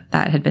heard that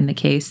had been the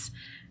case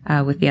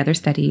with the other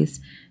studies,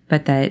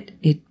 but that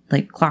it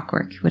like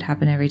clockwork would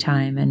happen every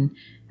time. And,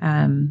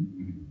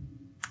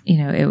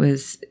 it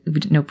was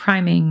no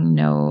priming,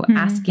 no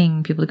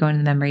asking people to go into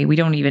the memory. We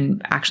don't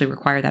even actually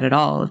require that at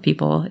all of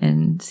people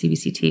in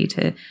CBCT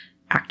to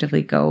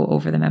actively go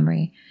over the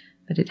memory,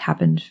 but it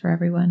happened for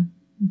everyone.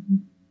 Mm-hmm.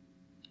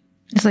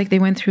 It's like they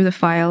went through the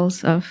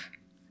files of,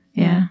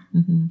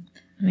 Mm-hmm.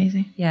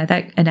 Amazing. Yeah,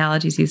 that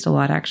analogy is used a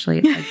lot, actually.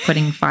 It's like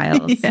putting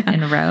files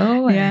in a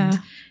row. And,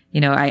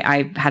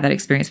 I had that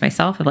experience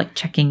myself of like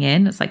checking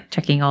in. It's like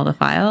checking all the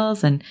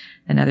files, and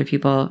other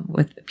people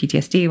with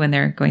PTSD, when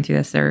they're going through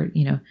this, are,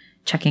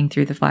 checking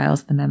through the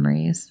files, the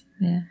memories.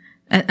 Yeah.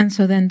 And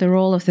so then the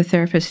role of the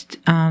therapist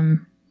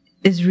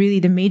is really,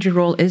 the major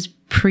role is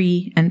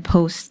pre and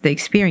post the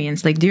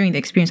experience. Like during the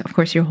experience, of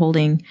course, you're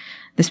holding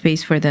the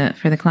space for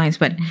the clients,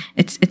 but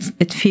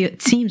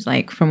it seems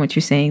like, from what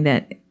you're saying,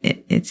 that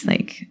it's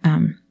like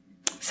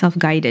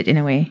self-guided in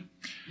a way.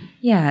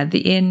 Yeah,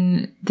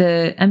 in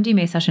the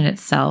MDMA session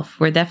itself,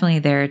 we're definitely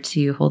there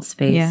to hold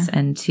space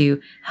and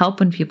to help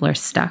when people are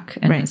stuck.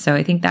 And so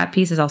I think that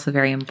piece is also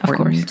very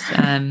important. Of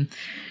course.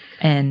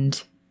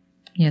 And,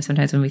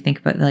 sometimes when we think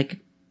about like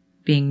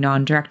being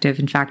non-directive,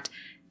 in fact,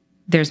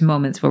 there's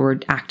moments where we're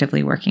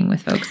actively working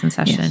with folks in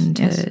session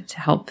to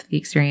help the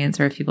experience,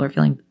 or if people are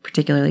feeling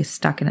particularly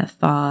stuck in a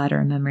thought or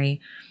a memory,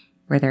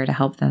 we're there to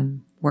help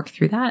them work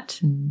through that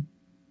and,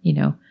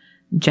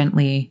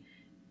 gently,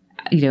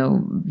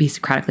 be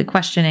Socratically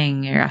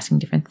questioning or asking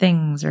different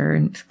things or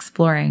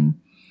exploring.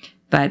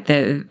 But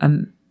the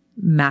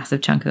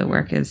massive chunk of the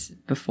work is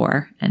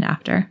before and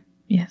after.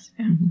 Yes.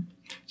 Yeah. Mm-hmm.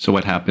 So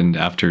what happened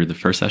after the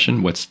first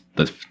session? What's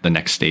the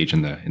next stage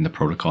in the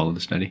protocol of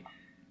the study?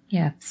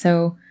 Yeah.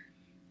 So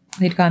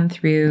they'd gone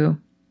through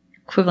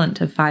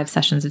equivalent of 5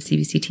 sessions of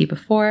CBCT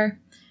before,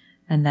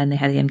 and then they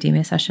had the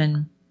MDMA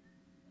session.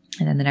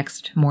 And then the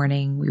next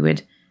morning we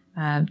would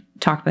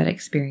talk about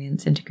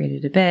experience,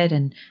 integrated a bit,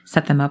 and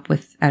set them up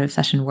with out of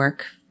session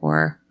work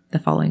for the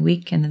following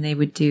week. And then they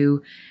would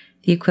do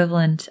the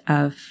equivalent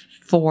of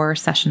 4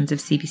 sessions of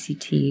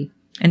CBCT.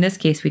 In this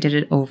case, we did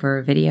it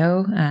over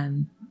video,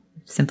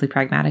 simply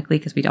pragmatically,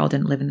 because we all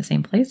didn't live in the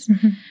same place.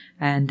 Mm-hmm.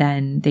 And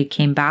then they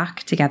came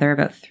back together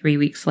about 3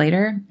 weeks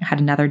later, had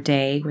another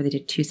day where they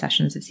did 2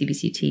 sessions of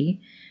CBCT.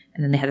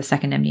 And then they had a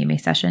second MDMA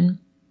session,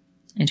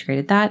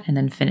 integrated that, and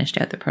then finished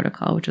out the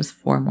protocol, which was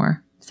 4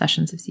 more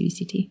sessions of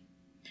CBCT.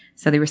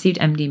 So they received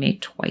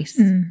MDMA twice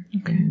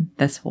in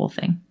this whole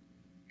thing.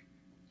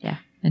 Yeah.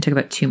 And it took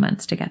about 2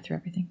 months to get through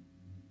everything.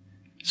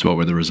 So what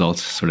were the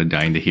results? Sort of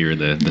dying to hear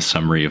the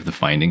summary of the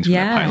findings from the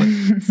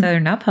pilot. So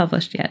they're not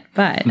published yet,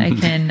 but I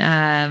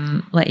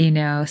can let you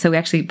know. So we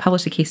actually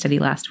published a case study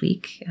last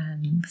week.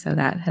 So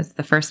that has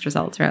the first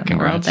results are out in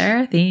the world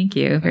there. Thank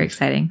you. Very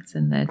exciting. It's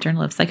in the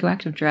Journal of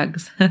Psychoactive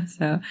Drugs.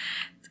 So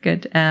it's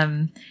good.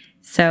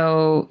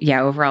 So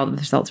yeah, overall the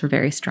results were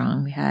very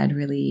strong. We had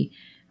really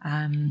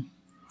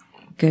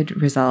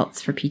good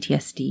results for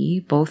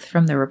PTSD, both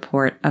from the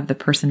report of the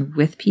person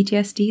with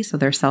PTSD, so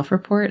their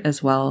self-report,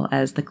 as well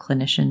as the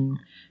clinician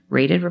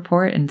rated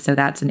report. And so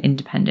that's an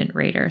independent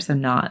rater, so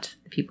not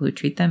the people who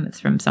treat them. It's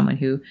from someone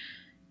who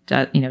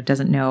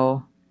doesn't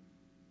know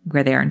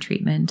where they are in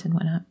treatment and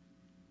whatnot.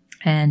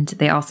 And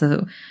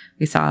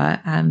we saw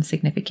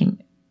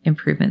significant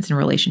improvements in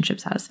relationship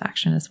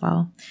satisfaction as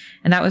well.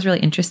 And that was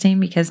really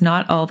interesting because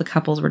not all the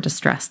couples were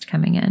distressed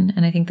coming in.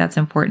 And I think that's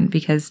important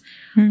because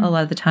a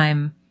lot of the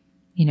time,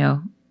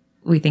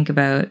 we think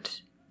about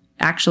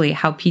actually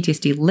how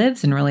PTSD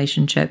lives in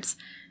relationships.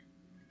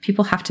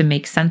 People have to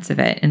make sense of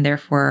it. And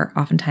therefore,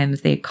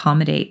 oftentimes they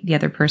accommodate the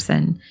other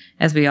person,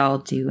 as we all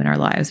do in our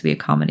lives. We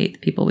accommodate the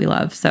people we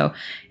love. So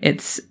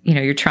it's,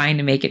 you're trying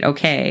to make it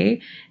okay.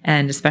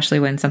 And especially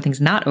when something's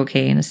not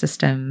okay in a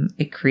system,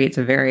 it creates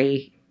a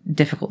very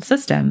difficult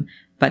system,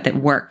 but that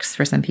works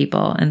for some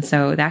people. And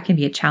so that can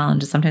be a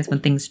challenge. Sometimes when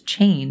things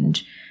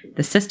change,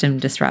 the system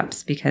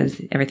disrupts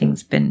because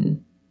everything's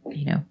been,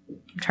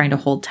 trying to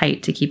hold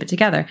tight to keep it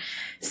together.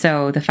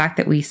 So the fact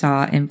that we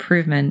saw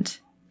improvement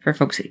for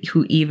folks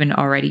who even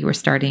already were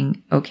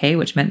starting okay,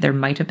 which meant there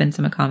might have been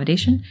some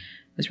accommodation,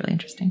 was really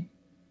interesting.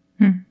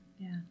 Yeah.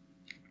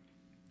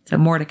 So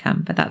more to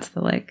come, but that's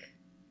the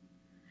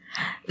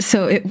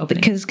So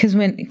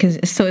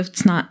so if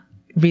it's not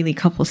really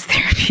couples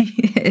therapy,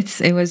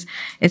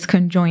 it's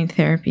conjoined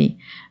therapy,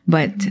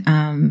 but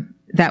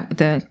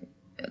the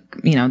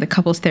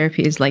couples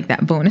therapy is like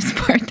that bonus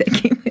part that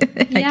came with it.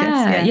 I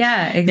guess.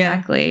 Yeah,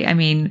 exactly. Yeah. I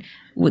mean,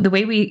 the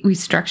way we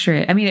structure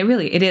it, I mean,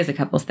 it is a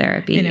couples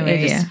therapy. In a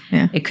way,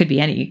 it could be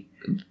any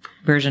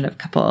version of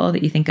couple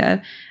that you think of.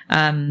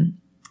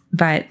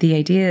 But the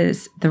idea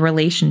is the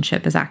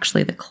relationship is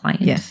actually the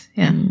client. Yes.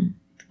 Yeah. In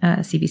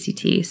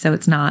CBCT. So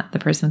it's not the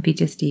person with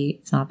PTSD.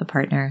 It's not the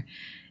partner.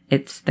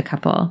 It's the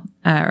couple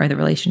or the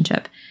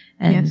relationship.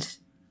 And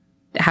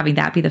having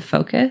that be the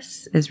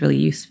focus is really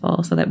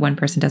useful so that one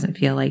person doesn't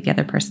feel like the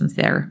other person's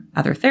their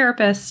other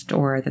therapist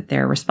or that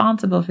they're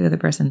responsible for the other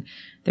person.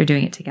 They're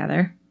doing it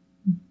together.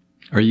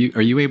 Are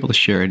you able to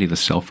share any of the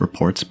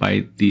self-reports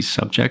by these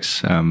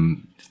subjects?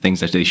 things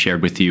that they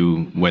shared with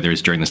you, whether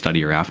it's during the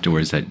study or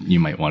afterwards, that you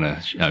might want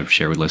to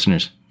share with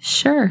listeners?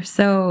 Sure.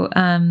 So,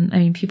 I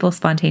mean, people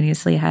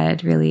spontaneously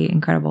had really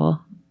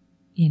incredible,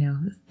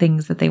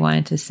 things that they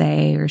wanted to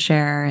say or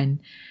share, and,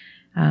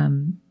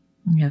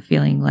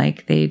 feeling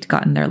like they'd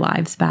gotten their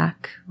lives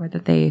back, or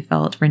that they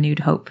felt renewed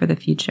hope for the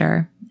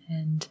future.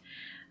 And,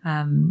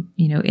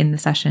 in the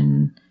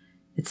session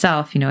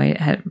itself, I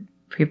had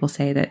people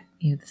say that,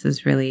 this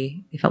is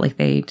really, they felt like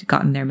they'd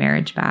gotten their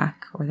marriage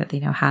back, or that they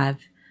now have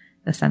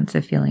the sense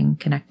of feeling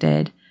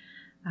connected.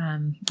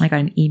 I got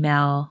an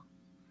email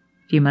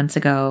a few months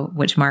ago,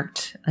 which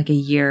marked like a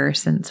year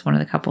since one of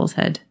the couples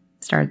had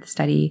started the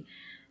study.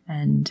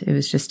 And it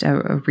was just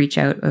a reach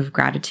out of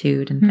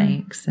gratitude and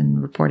thanks,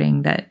 and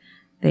reporting that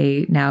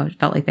they now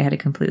felt like they had a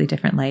completely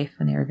different life,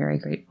 and they were very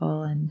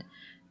grateful, and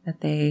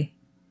that they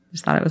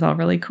just thought it was all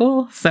really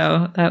cool.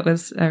 So that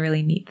was a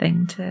really neat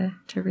thing to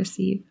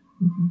receive.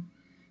 Mm-hmm.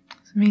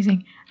 It's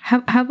amazing.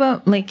 How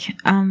about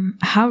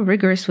how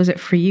rigorous was it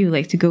for you,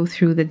 to go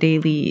through the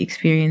daily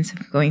experience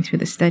of going through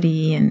the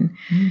study and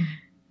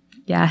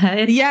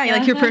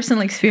your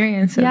personal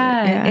experience of it.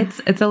 Yeah.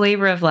 It's a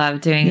labor of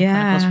love doing a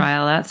clinical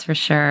trial, that's for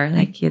sure.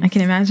 I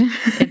can imagine.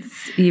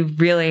 You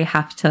really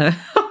have to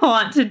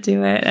want to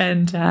do it.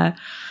 And I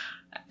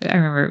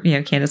remember,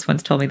 Candace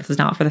once told me this is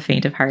not for the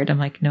faint of heart. I'm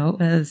like, no,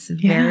 it is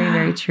very,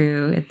 very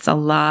true. It's a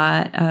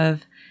lot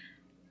of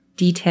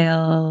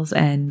details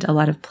and a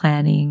lot of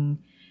planning.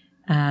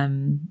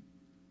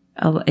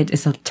 It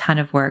is a ton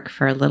of work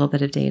for a little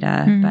bit of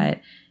data, but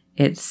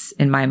it's,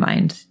 in my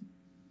mind,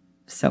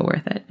 so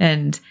worth it.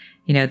 And,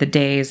 the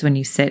days when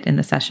you sit in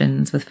the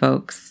sessions with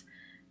folks,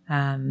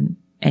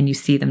 and you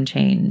see them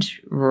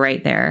change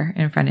right there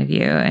in front of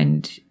you,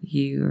 and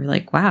you're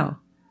like, wow,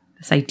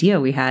 this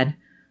idea we had,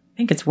 I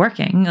think it's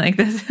working. Like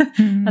this,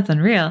 that's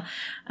unreal.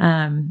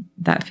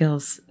 That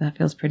feels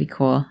pretty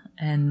cool.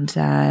 And,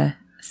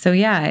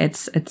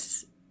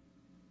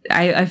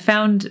 I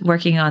found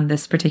working on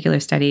this particular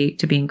study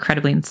to be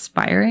incredibly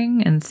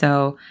inspiring. And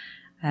so,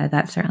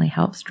 that certainly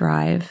helps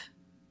drive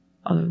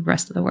all the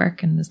rest of the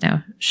work, and has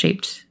now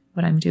shaped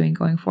what I'm doing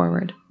going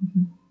forward.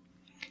 Mm-hmm.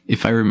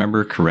 If I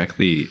remember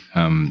correctly,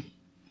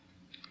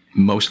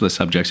 most of the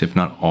subjects, if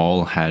not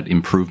all, had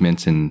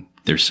improvements in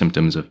their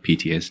symptoms of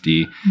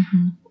PTSD.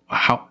 Mm-hmm.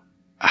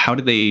 How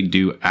did they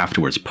do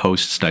afterwards,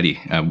 post-study?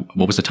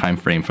 What was the time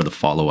frame for the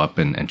follow-up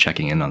and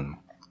checking in on them?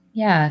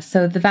 Yeah,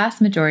 so the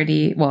vast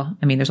majority,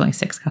 there's only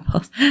 6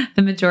 couples.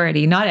 The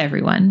majority, not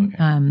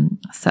everyone,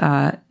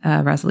 saw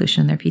a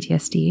resolution in their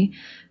PTSD,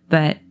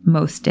 but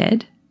most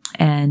did.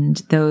 And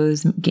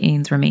those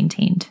gains were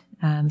maintained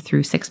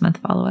through 6-month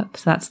follow-up.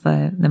 So that's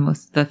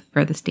the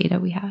furthest data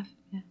we have.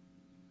 Yeah.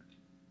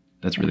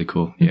 That's really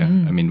cool. Yeah.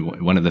 Mm-hmm. I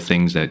mean, one of the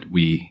things that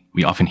we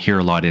often hear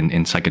a lot in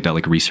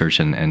psychedelic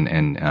research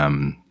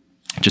and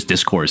just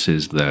discourse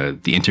is the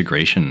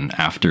integration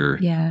after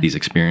these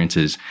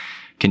experiences.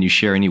 Can you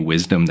share any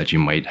wisdom that you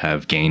might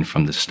have gained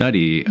from the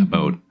study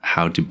about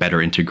how to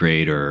better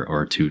integrate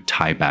or to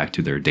tie back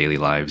to their daily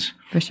lives?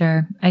 For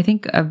sure. I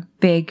think a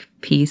big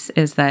piece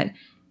is that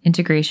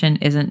integration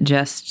isn't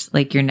just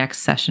like your next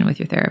session with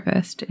your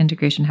therapist.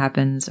 Integration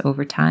happens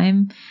over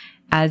time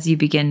as you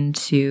begin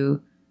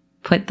to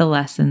put the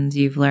lessons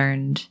you've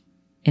learned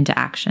into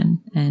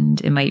action.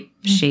 And it might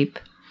shape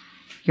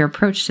your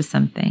approach to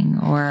something,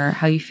 or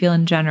how you feel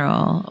in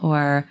general,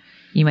 or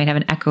you might have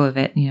an echo of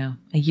it,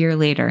 a year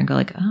later, and go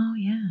like, oh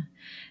yeah.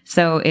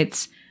 So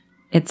it's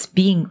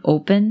being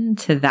open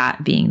to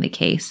that being the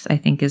case, I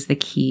think, is the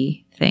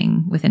key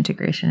thing with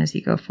integration as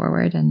you go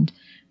forward. And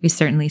we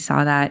certainly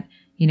saw that,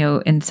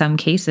 in some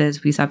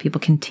cases, we saw people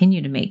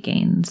continue to make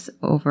gains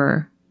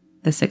over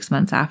the 6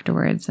 months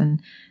afterwards. And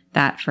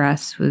that for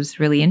us was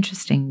really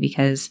interesting,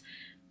 because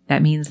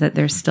that means that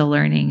they're still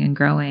learning and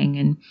growing.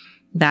 And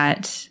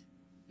that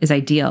is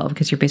ideal,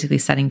 because you're basically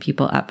setting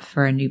people up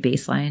for a new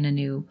baseline, a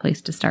new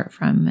place to start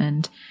from.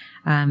 And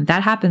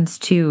that happens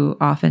too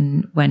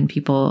often when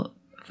people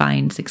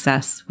find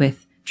success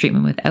with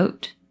treatment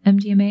without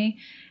MDMA.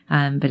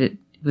 But it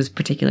was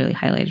particularly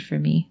highlighted for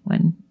me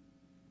with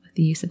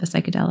the use of a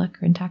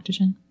psychedelic or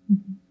entactogen.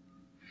 Mm-hmm.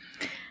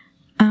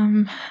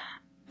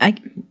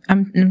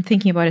 I'm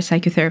thinking about a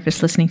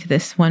psychotherapist listening to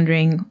this,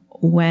 wondering,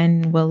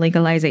 when will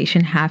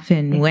legalization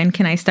happen? When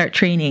can I start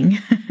training?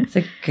 It's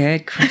a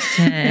good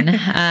question.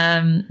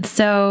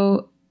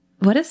 So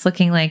what it's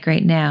looking like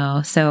right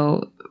now,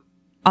 so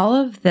all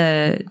of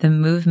the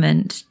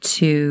movement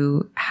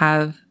to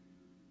have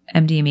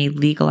MDMA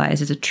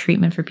legalized as a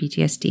treatment for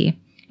PTSD,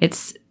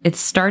 it's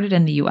started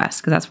in the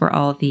US, because that's where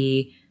all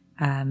the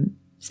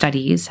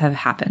studies have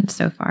happened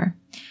so far.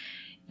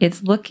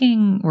 It's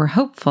we're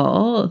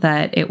hopeful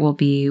that it will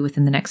be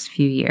within the next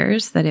few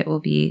years that it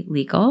will be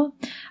legal,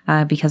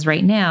 because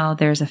right now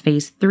there's a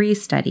phase 3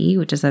 study,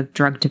 which is a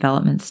drug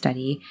development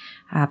study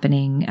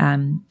happening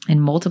in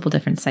multiple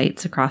different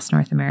sites across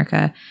North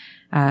America,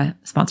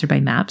 sponsored by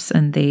MAPS.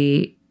 And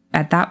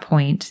at that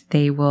point,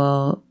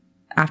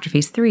 after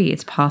phase 3,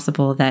 it's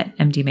possible that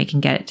MDMA can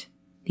get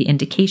the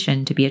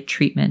indication to be a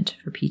treatment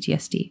for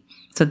PTSD.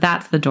 So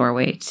that's the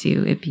doorway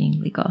to it being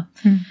legal.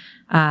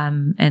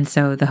 And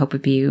so the hope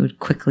would be it would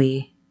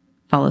quickly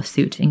follow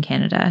suit in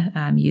Canada,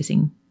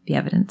 using the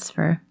evidence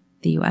for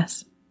the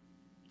US.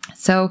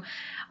 So,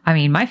 I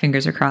mean, my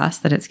fingers are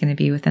crossed that it's going to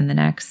be within the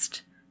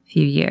next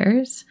few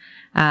years.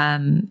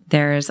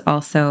 There's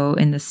also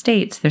in the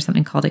States, there's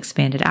something called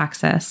expanded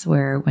access,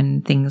 where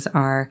when things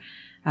are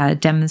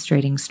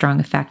demonstrating strong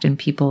effect and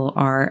people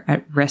are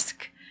at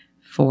risk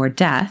for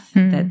death,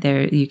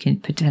 that you can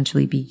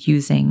potentially be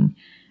using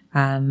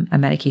a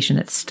medication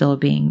that's still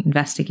being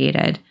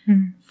investigated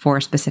for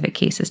specific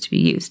cases to be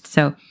used.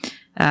 So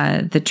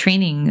the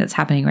training that's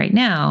happening right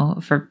now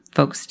for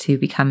folks to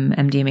become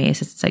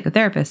MDMA-assisted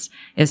psychotherapists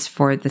is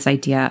for this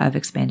idea of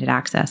expanded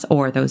access,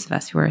 or those of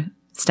us who are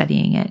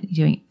studying it,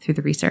 doing it through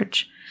the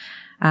research.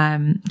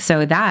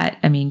 So that,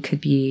 I mean,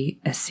 could be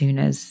as soon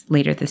as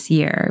later this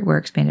year, where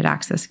expanded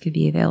access could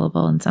be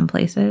available in some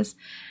places.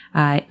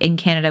 In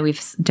Canada,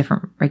 we've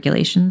different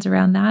regulations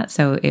around that,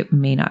 so it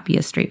may not be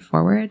as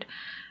straightforward,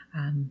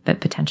 but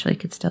potentially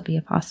could still be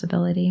a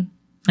possibility.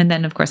 And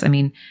then, of course, I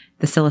mean,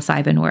 the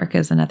psilocybin work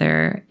is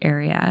another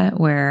area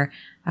where,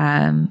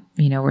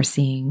 we're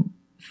seeing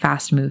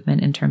fast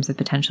movement in terms of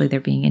potentially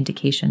there being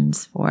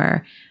indications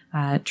for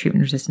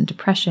treatment-resistant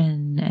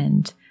depression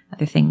and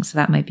other things. So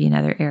that might be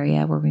another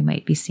area where we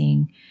might be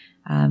seeing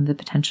the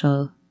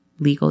potential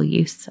legal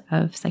use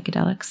of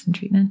psychedelics in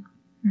treatment.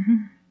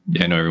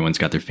 Yeah, I know everyone's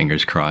got their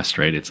fingers crossed,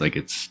 right? It's like,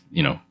 it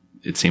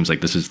seems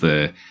like this is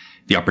the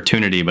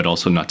opportunity, but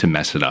also not to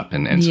mess it up.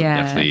 And so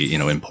definitely,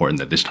 important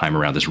that this time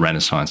around, this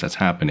renaissance that's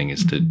happening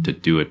is to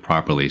do it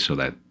properly so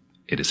that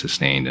it is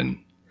sustained. And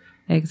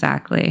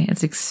exactly.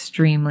 It's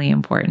extremely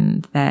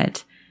important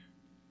that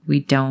we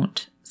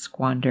don't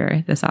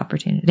squander this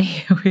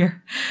opportunity.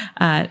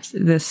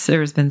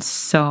 There's been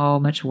so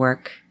much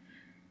work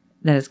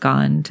that has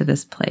gone to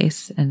this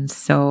place, and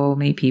so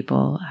many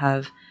people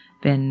have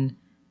been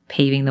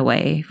paving the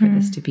way for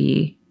this to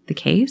be the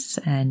case.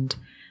 And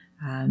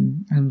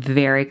I'm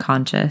very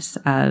conscious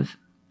of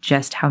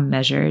just how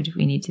measured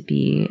we need to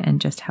be and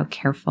just how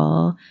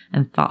careful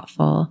and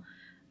thoughtful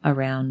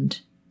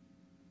around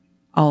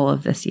all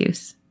of this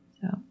use.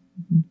 So,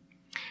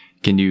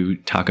 Can you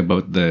talk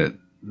about the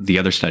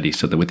other study?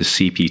 So that with the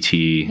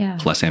CPT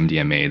plus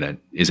MDMA,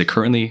 is it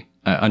currently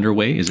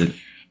underway?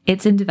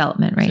 It's in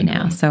development right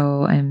now.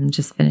 So I'm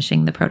just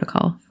finishing the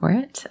protocol for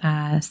it.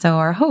 So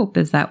our hope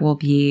is that we'll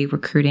be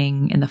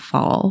recruiting in the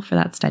fall for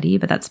that study,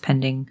 but that's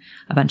pending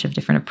a bunch of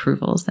different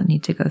approvals that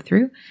need to go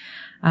through.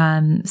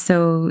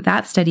 So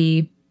that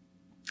study,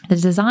 the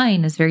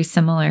design is very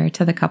similar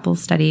to the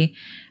couples study.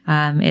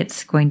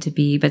 It's going to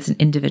be, but it's an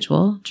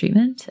individual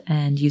treatment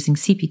and using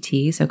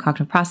CPT, so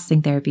cognitive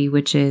processing therapy,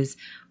 which is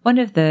one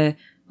of the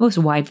most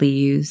widely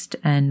used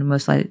and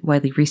most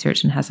widely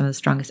researched and has some of the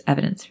strongest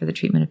evidence for the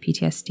treatment of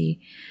PTSD.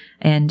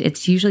 And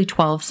it's usually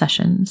 12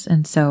 sessions.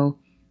 And so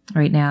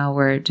right now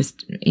we're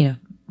just,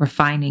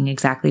 refining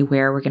exactly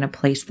where we're going to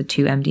place the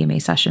 2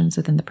 MDMA sessions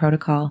within the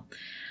protocol.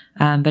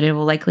 But it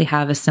will likely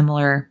have a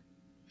similar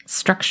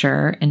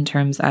structure in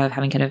terms of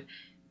having kind of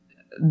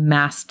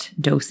masked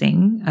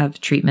dosing of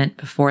treatment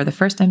before the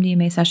first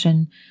MDMA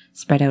session,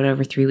 spread out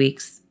over 3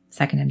 weeks,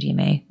 second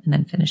MDMA, and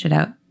then finish it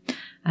out.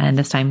 And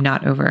this time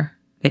not over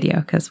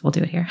video, because we'll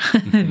do it here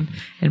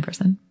in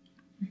person.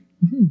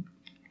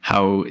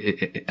 How's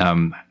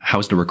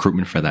the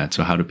recruitment for that?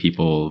 So how do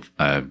people,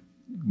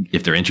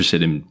 if they're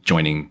interested in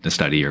joining the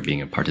study or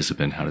being a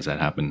participant, how does that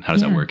happen? How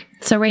does that work?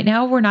 So right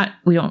now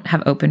we don't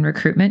have open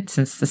recruitment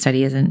since the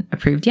study isn't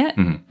approved yet.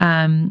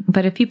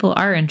 But if people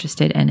are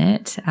interested in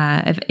it,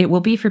 it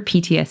will be for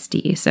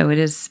PTSD. So it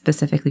is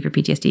specifically for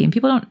PTSD, and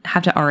people don't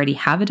have to already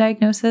have a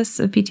diagnosis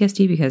of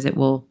PTSD because it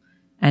will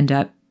end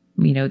up,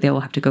 they will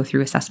have to go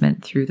through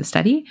assessment through the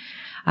study.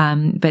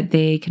 But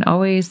they can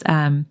always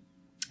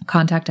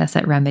contact us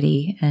at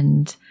Remedy,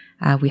 and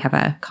we have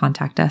a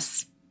contact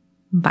us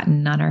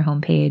button on our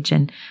homepage,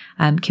 and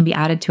can be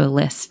added to a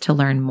list to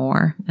learn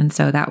more. And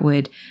so that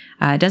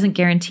doesn't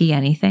guarantee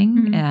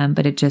anything,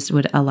 but it just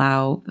would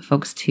allow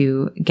folks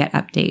to get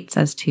updates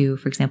as to,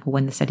 for example,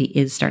 when the study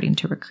is starting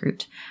to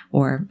recruit,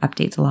 or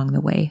updates along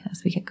the way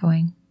as we get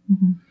going.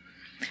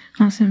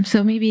 Awesome.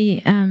 So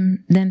maybe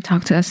then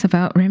talk to us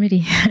about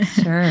Remedy.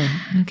 Sure.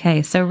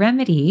 Okay. So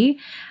Remedy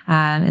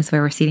is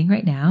where we're seating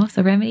right now.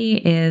 So Remedy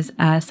is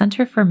a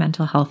Center for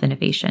Mental Health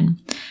Innovation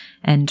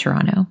in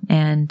Toronto.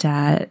 And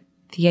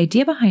the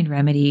idea behind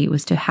Remedy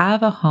was to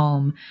have a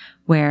home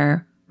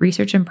where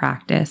research and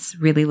practice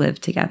really live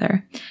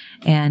together.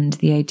 And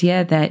the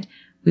idea that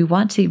we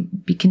want to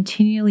be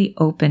continually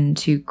open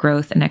to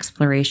growth and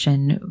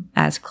exploration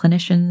as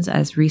clinicians,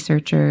 as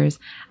researchers,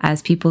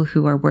 as people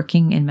who are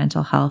working in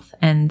mental health.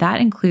 And that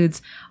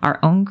includes our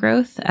own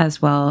growth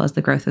as well as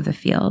the growth of the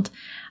field.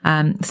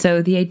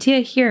 So the idea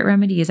here at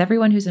Remedy is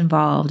everyone who's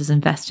involved is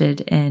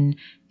invested in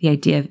the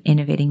idea of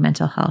innovating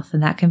mental health.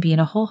 And that can be in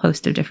a whole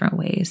host of different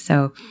ways.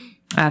 So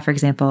for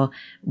example,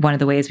 one of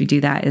the ways we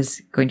do that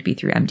is going to be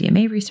through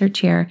MDMA research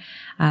here.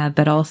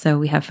 But also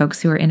we have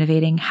folks who are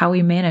innovating how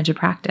we manage a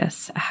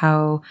practice,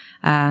 how,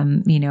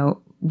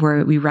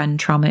 we run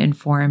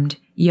trauma-informed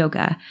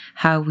yoga,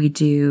 how we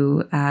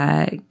do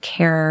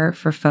care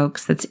for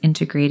folks that's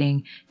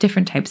integrating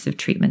different types of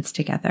treatments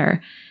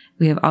together.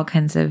 We have all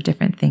kinds of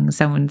different things.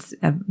 Someone's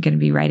going to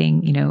be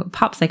writing, a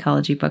pop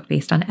psychology book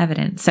based on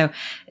evidence. So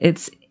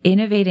it's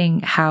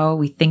innovating how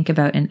we think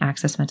about and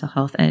access mental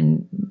health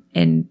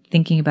and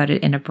thinking about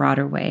it in a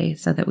broader way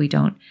so that we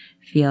don't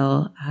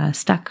feel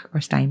stuck or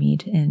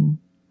stymied in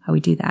how we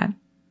do that.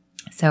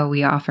 So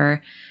we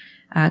offer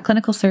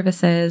clinical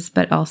services,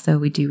 but also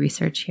we do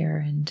research here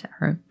and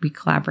we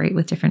collaborate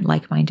with different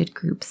like-minded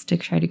groups to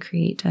try to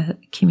create a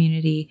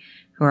community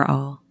who are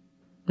all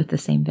with the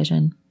same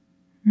vision.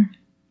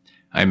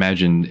 I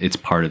imagine it's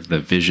part of the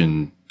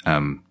vision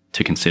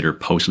to consider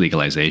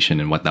post-legalization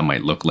and what that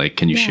might look like.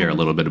 Can you share a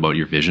little bit about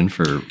your vision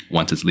for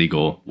once it's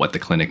legal, what the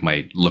clinic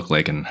might look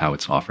like and how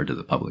it's offered to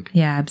the public?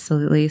 Yeah,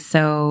 absolutely.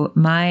 So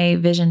my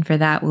vision for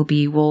that will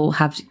be, we'll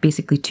have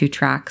basically 2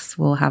 tracks.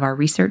 We'll have our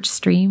research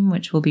stream,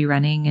 which will be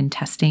running and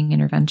testing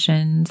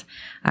interventions,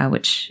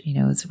 which,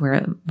 is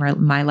where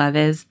my love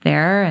is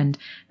there.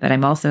 But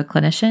I'm also a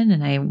clinician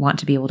and I want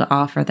to be able to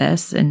offer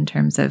this in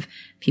terms of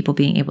people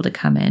being able to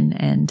come in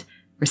and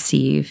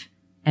receive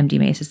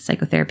MDMA-assisted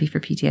psychotherapy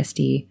for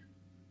PTSD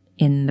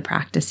in the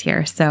practice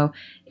here. So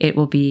it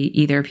will be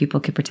either people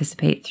could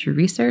participate through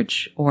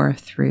research or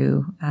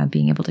through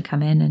being able to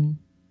come in and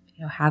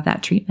have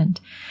that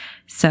treatment.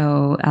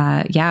 So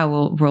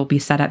we'll be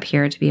set up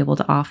here to be able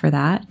to offer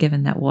that,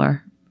 given that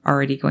we're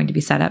already going to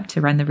be set up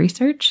to run the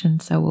research.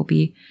 And so we'll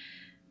be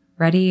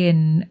ready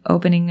and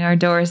opening our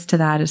doors to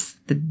that as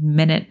the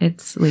minute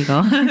it's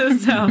legal.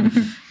 So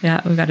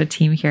we've got a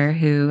team here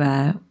who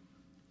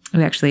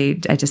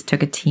I just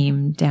took a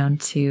team down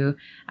to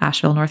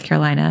Asheville, North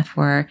Carolina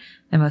for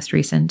the most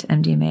recent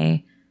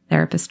MDMA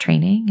therapist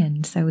training.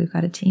 And so we've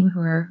got a team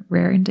who are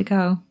raring to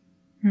go.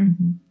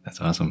 Mm-hmm.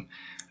 That's awesome.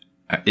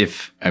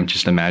 If I'm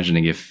just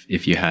imagining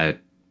if you had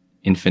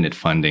infinite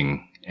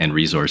funding and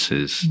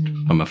resources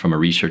from a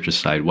researcher's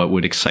side, what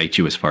would excite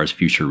you as far as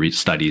future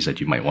studies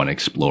that you might want to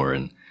explore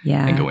and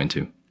go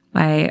into?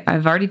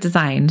 I've already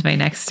designed my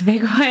next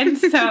big one.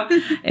 So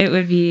it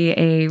would be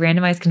a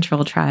randomized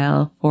control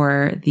trial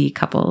for the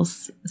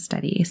couples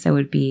study. So it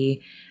would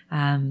be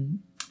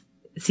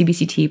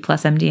CBCT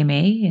plus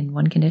MDMA in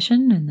one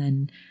condition, and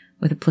then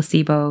with a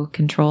placebo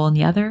control in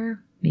the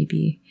other,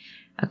 maybe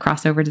a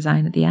crossover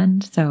design at the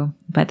end. So,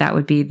 but that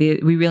would be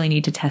we really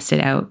need to test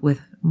it out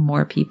with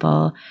more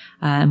people,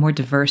 a more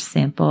diverse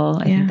sample.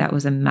 I think that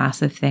was a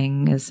massive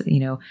thing is,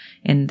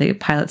 in the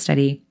pilot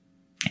study,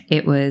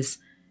 it was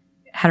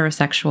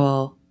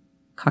heterosexual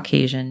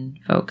Caucasian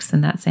folks in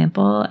that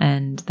sample.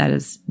 And that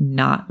is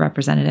not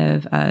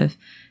representative of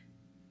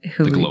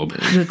the globe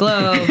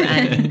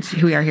and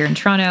who we are here in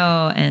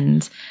Toronto.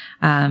 And,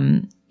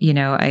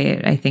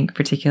 I think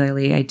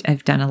particularly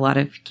I've done a lot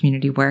of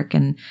community work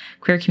and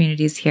queer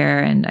communities here.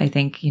 And I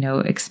think,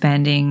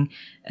 expanding,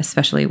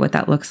 especially what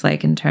that looks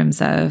like in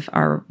terms of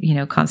our,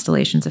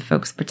 constellations of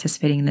folks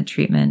participating in the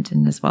treatment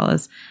and as well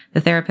as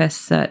the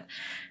therapists that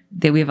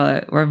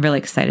we're really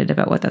excited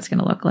about what that's going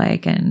to look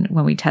like. And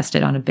when we test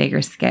it on a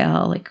bigger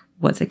scale, like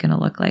what's it going to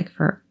look like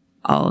for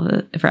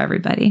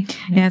everybody?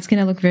 Yeah, it's going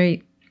to look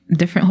very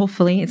different.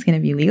 Hopefully it's going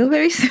to be legal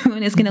very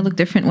soon. It's going to look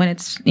different when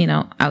it's,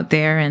 out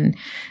there and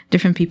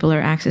different people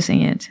are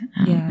accessing it.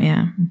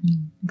 Mm-hmm.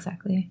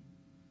 Exactly.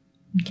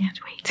 Can't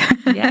wait.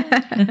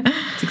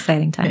 It's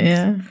exciting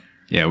times.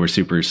 Yeah, we're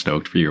super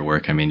stoked for your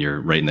work. I mean,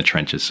 you're right in the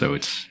trenches, so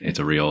it's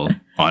a real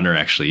honor,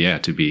 actually,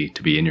 to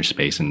be in your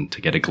space and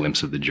to get a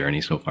glimpse of the journey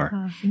so far.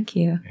 Oh, thank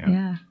you.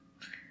 Yeah.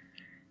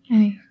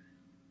 Any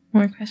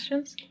more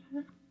questions?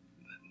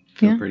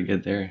 Feel pretty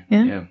good there.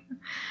 Yeah.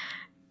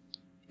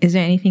 Is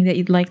there anything that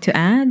you'd like to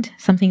add?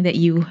 Something that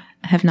you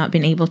have not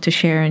been able to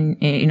share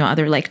in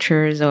other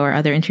lectures or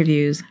other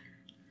interviews?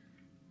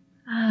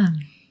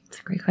 It's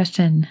a great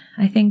question.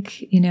 I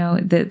think,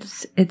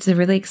 it's a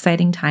really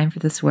exciting time for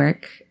this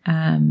work.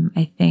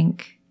 I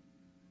think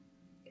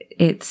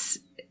it's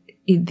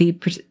the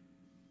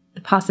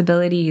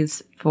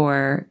possibilities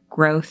for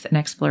growth and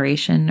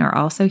exploration are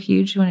also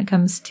huge when it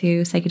comes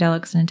to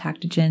psychedelics and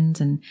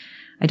entactogens. And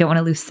I don't want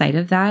to lose sight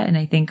of that. And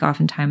I think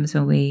oftentimes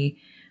when we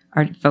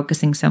are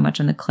focusing so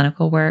much on the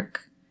clinical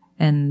work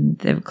and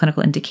the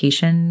clinical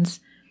indications,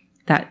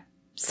 that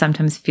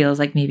sometimes feels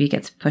like maybe it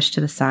gets pushed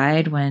to the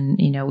side when,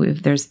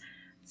 there's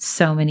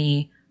so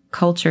many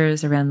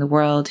cultures around the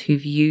world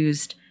who've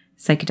used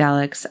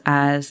psychedelics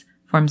as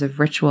forms of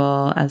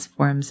ritual, as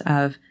forms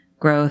of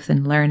growth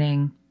and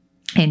learning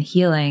and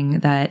healing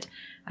that,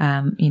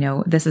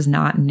 this is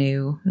not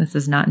new. This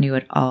is not new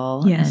at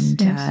all. Yes,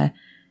 and,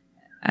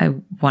 I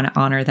want to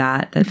honor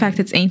that. In fact,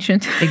 it's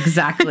ancient.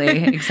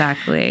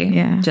 Exactly.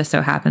 Yeah. Just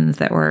so happens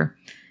that we're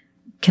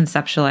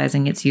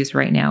conceptualizing its use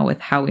right now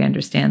with how we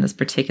understand this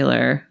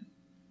particular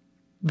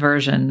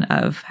version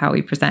of how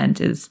we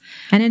present is.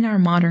 And in our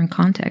modern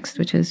context,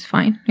 which is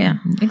fine. Yeah,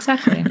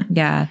 exactly.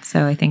 Yeah.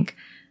 So I think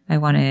I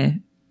want to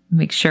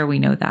make sure we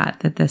know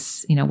that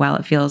this, while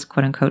it feels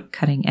quote unquote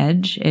cutting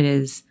edge, it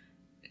is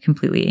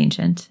completely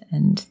ancient.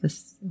 And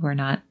we're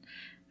not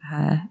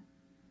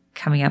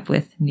coming up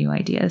with new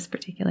ideas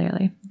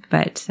particularly,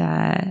 but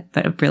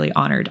really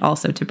honored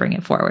also to bring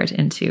it forward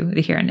into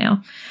the here and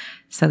now.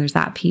 So there's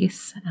that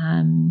piece.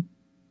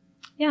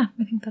 Yeah,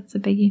 I think that's a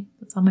biggie.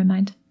 That's on my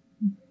mind.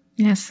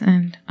 Yes,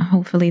 and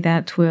hopefully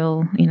that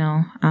will,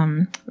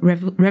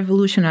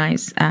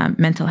 revolutionize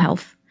mental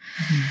health,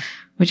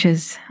 which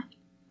is,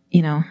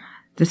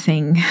 the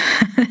thing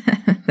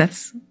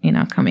that's,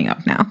 coming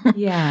up now.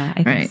 Yeah,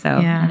 I think so.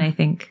 Yeah. And I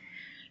think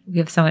we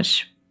have so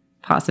much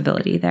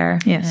possibility there.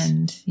 Yes.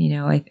 And,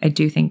 I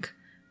do think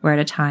we're at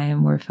a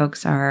time where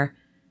folks are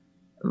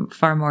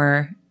far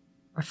more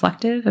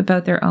reflective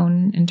about their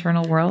own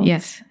internal world.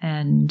 Yes.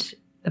 And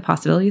the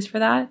possibilities for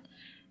that.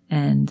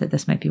 And that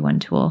this might be one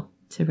tool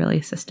to really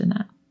assist in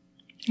that.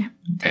 Yeah.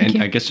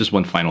 And I guess just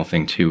one final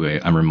thing too,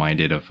 I'm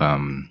reminded of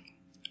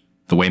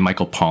the way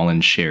Michael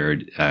Pollan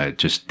shared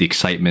just the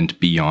excitement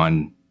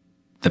beyond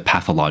the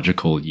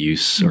pathological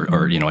use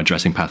or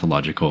addressing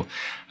pathological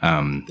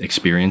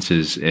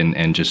experiences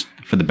and just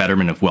for the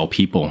betterment of well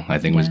people, I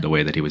think was the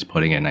way that he was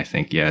putting it. And I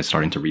think,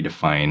 starting to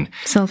redefine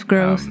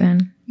self-growth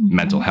and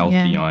mental health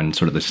beyond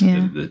sort of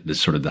the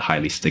sort of the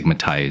highly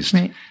stigmatized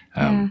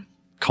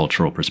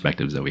cultural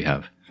perspectives that we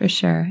have. For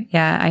sure.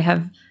 Yeah. I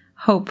have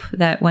hope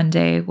that one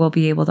day we'll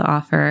be able to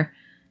offer,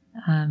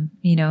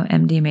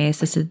 MDMA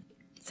assisted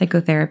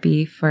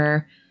psychotherapy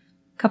for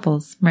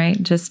couples,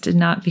 right? Just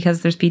not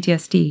because there's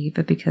PTSD,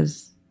 but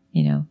because,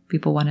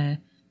 people want to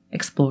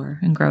explore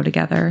and grow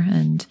together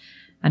and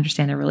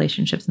understand their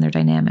relationships and their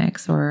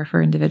dynamics, or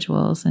for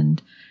individuals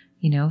and,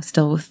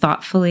 still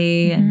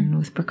thoughtfully and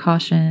with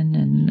precaution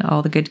and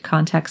all the good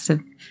context of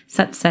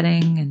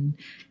setting and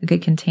a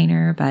good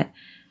container. But,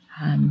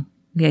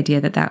 the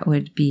idea that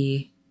would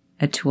be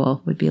a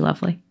tool would be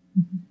lovely.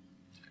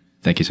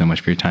 Thank you so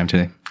much for your time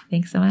today.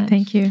 Thanks so much.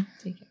 Thank you.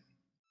 Take care.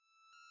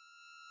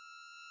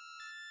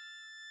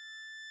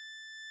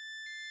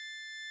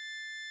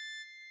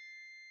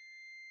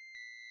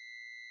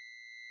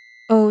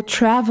 O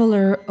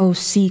traveler, O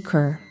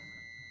seeker,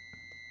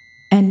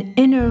 an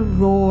inner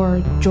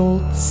roar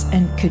jolts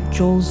and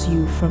cajoles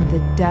you from the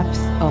depth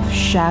of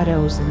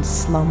shadows and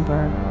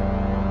slumber.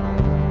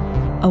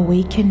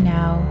 Awaken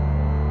now,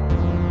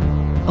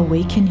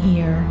 awaken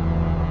here.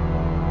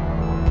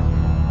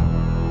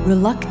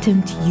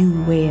 Reluctant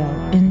you wail,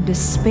 in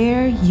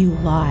despair you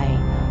lie.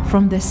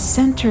 From the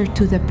center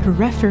to the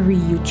periphery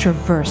you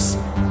traverse,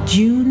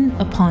 June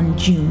upon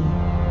June.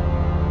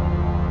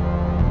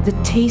 The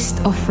taste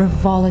of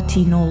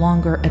frivolity no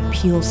longer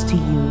appeals to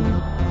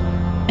you.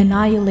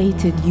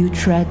 Annihilated you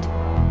tread,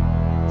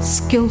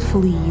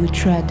 skillfully you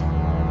tread,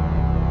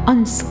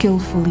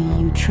 unskillfully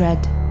you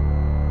tread.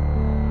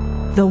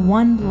 The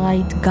one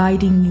light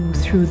guiding you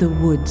through the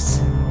woods,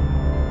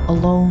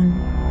 alone,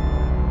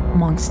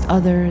 amongst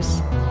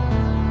others,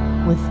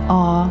 with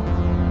awe,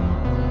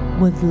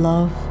 with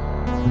love.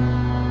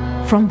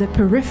 From the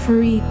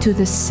periphery to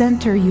the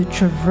center you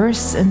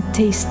traverse and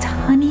taste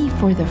honey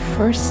for the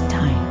first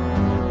time.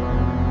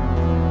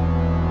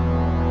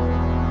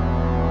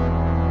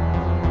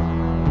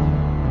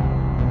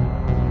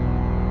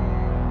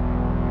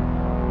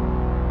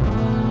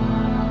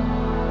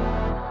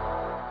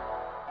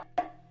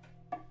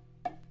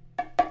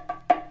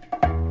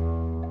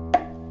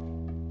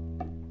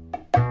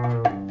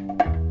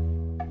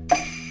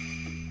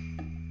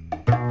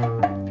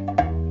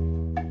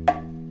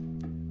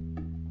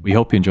 We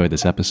hope you enjoyed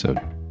this episode.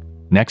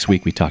 Next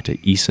week, we talk to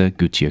Isa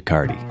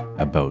Gucciacardi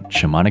about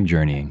shamanic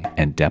journeying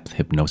and depth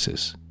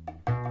hypnosis.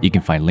 You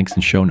can find links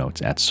and show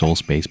notes at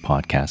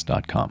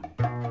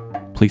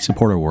soulspacepodcast.com. Please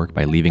support our work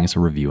by leaving us a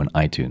review on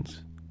iTunes.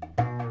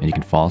 And you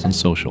can follow us on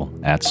social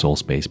at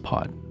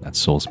soulspacepod.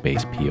 That's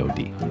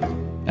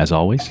soulspacepod. As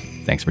always,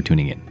 thanks for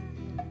tuning in.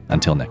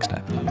 Until next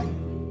time.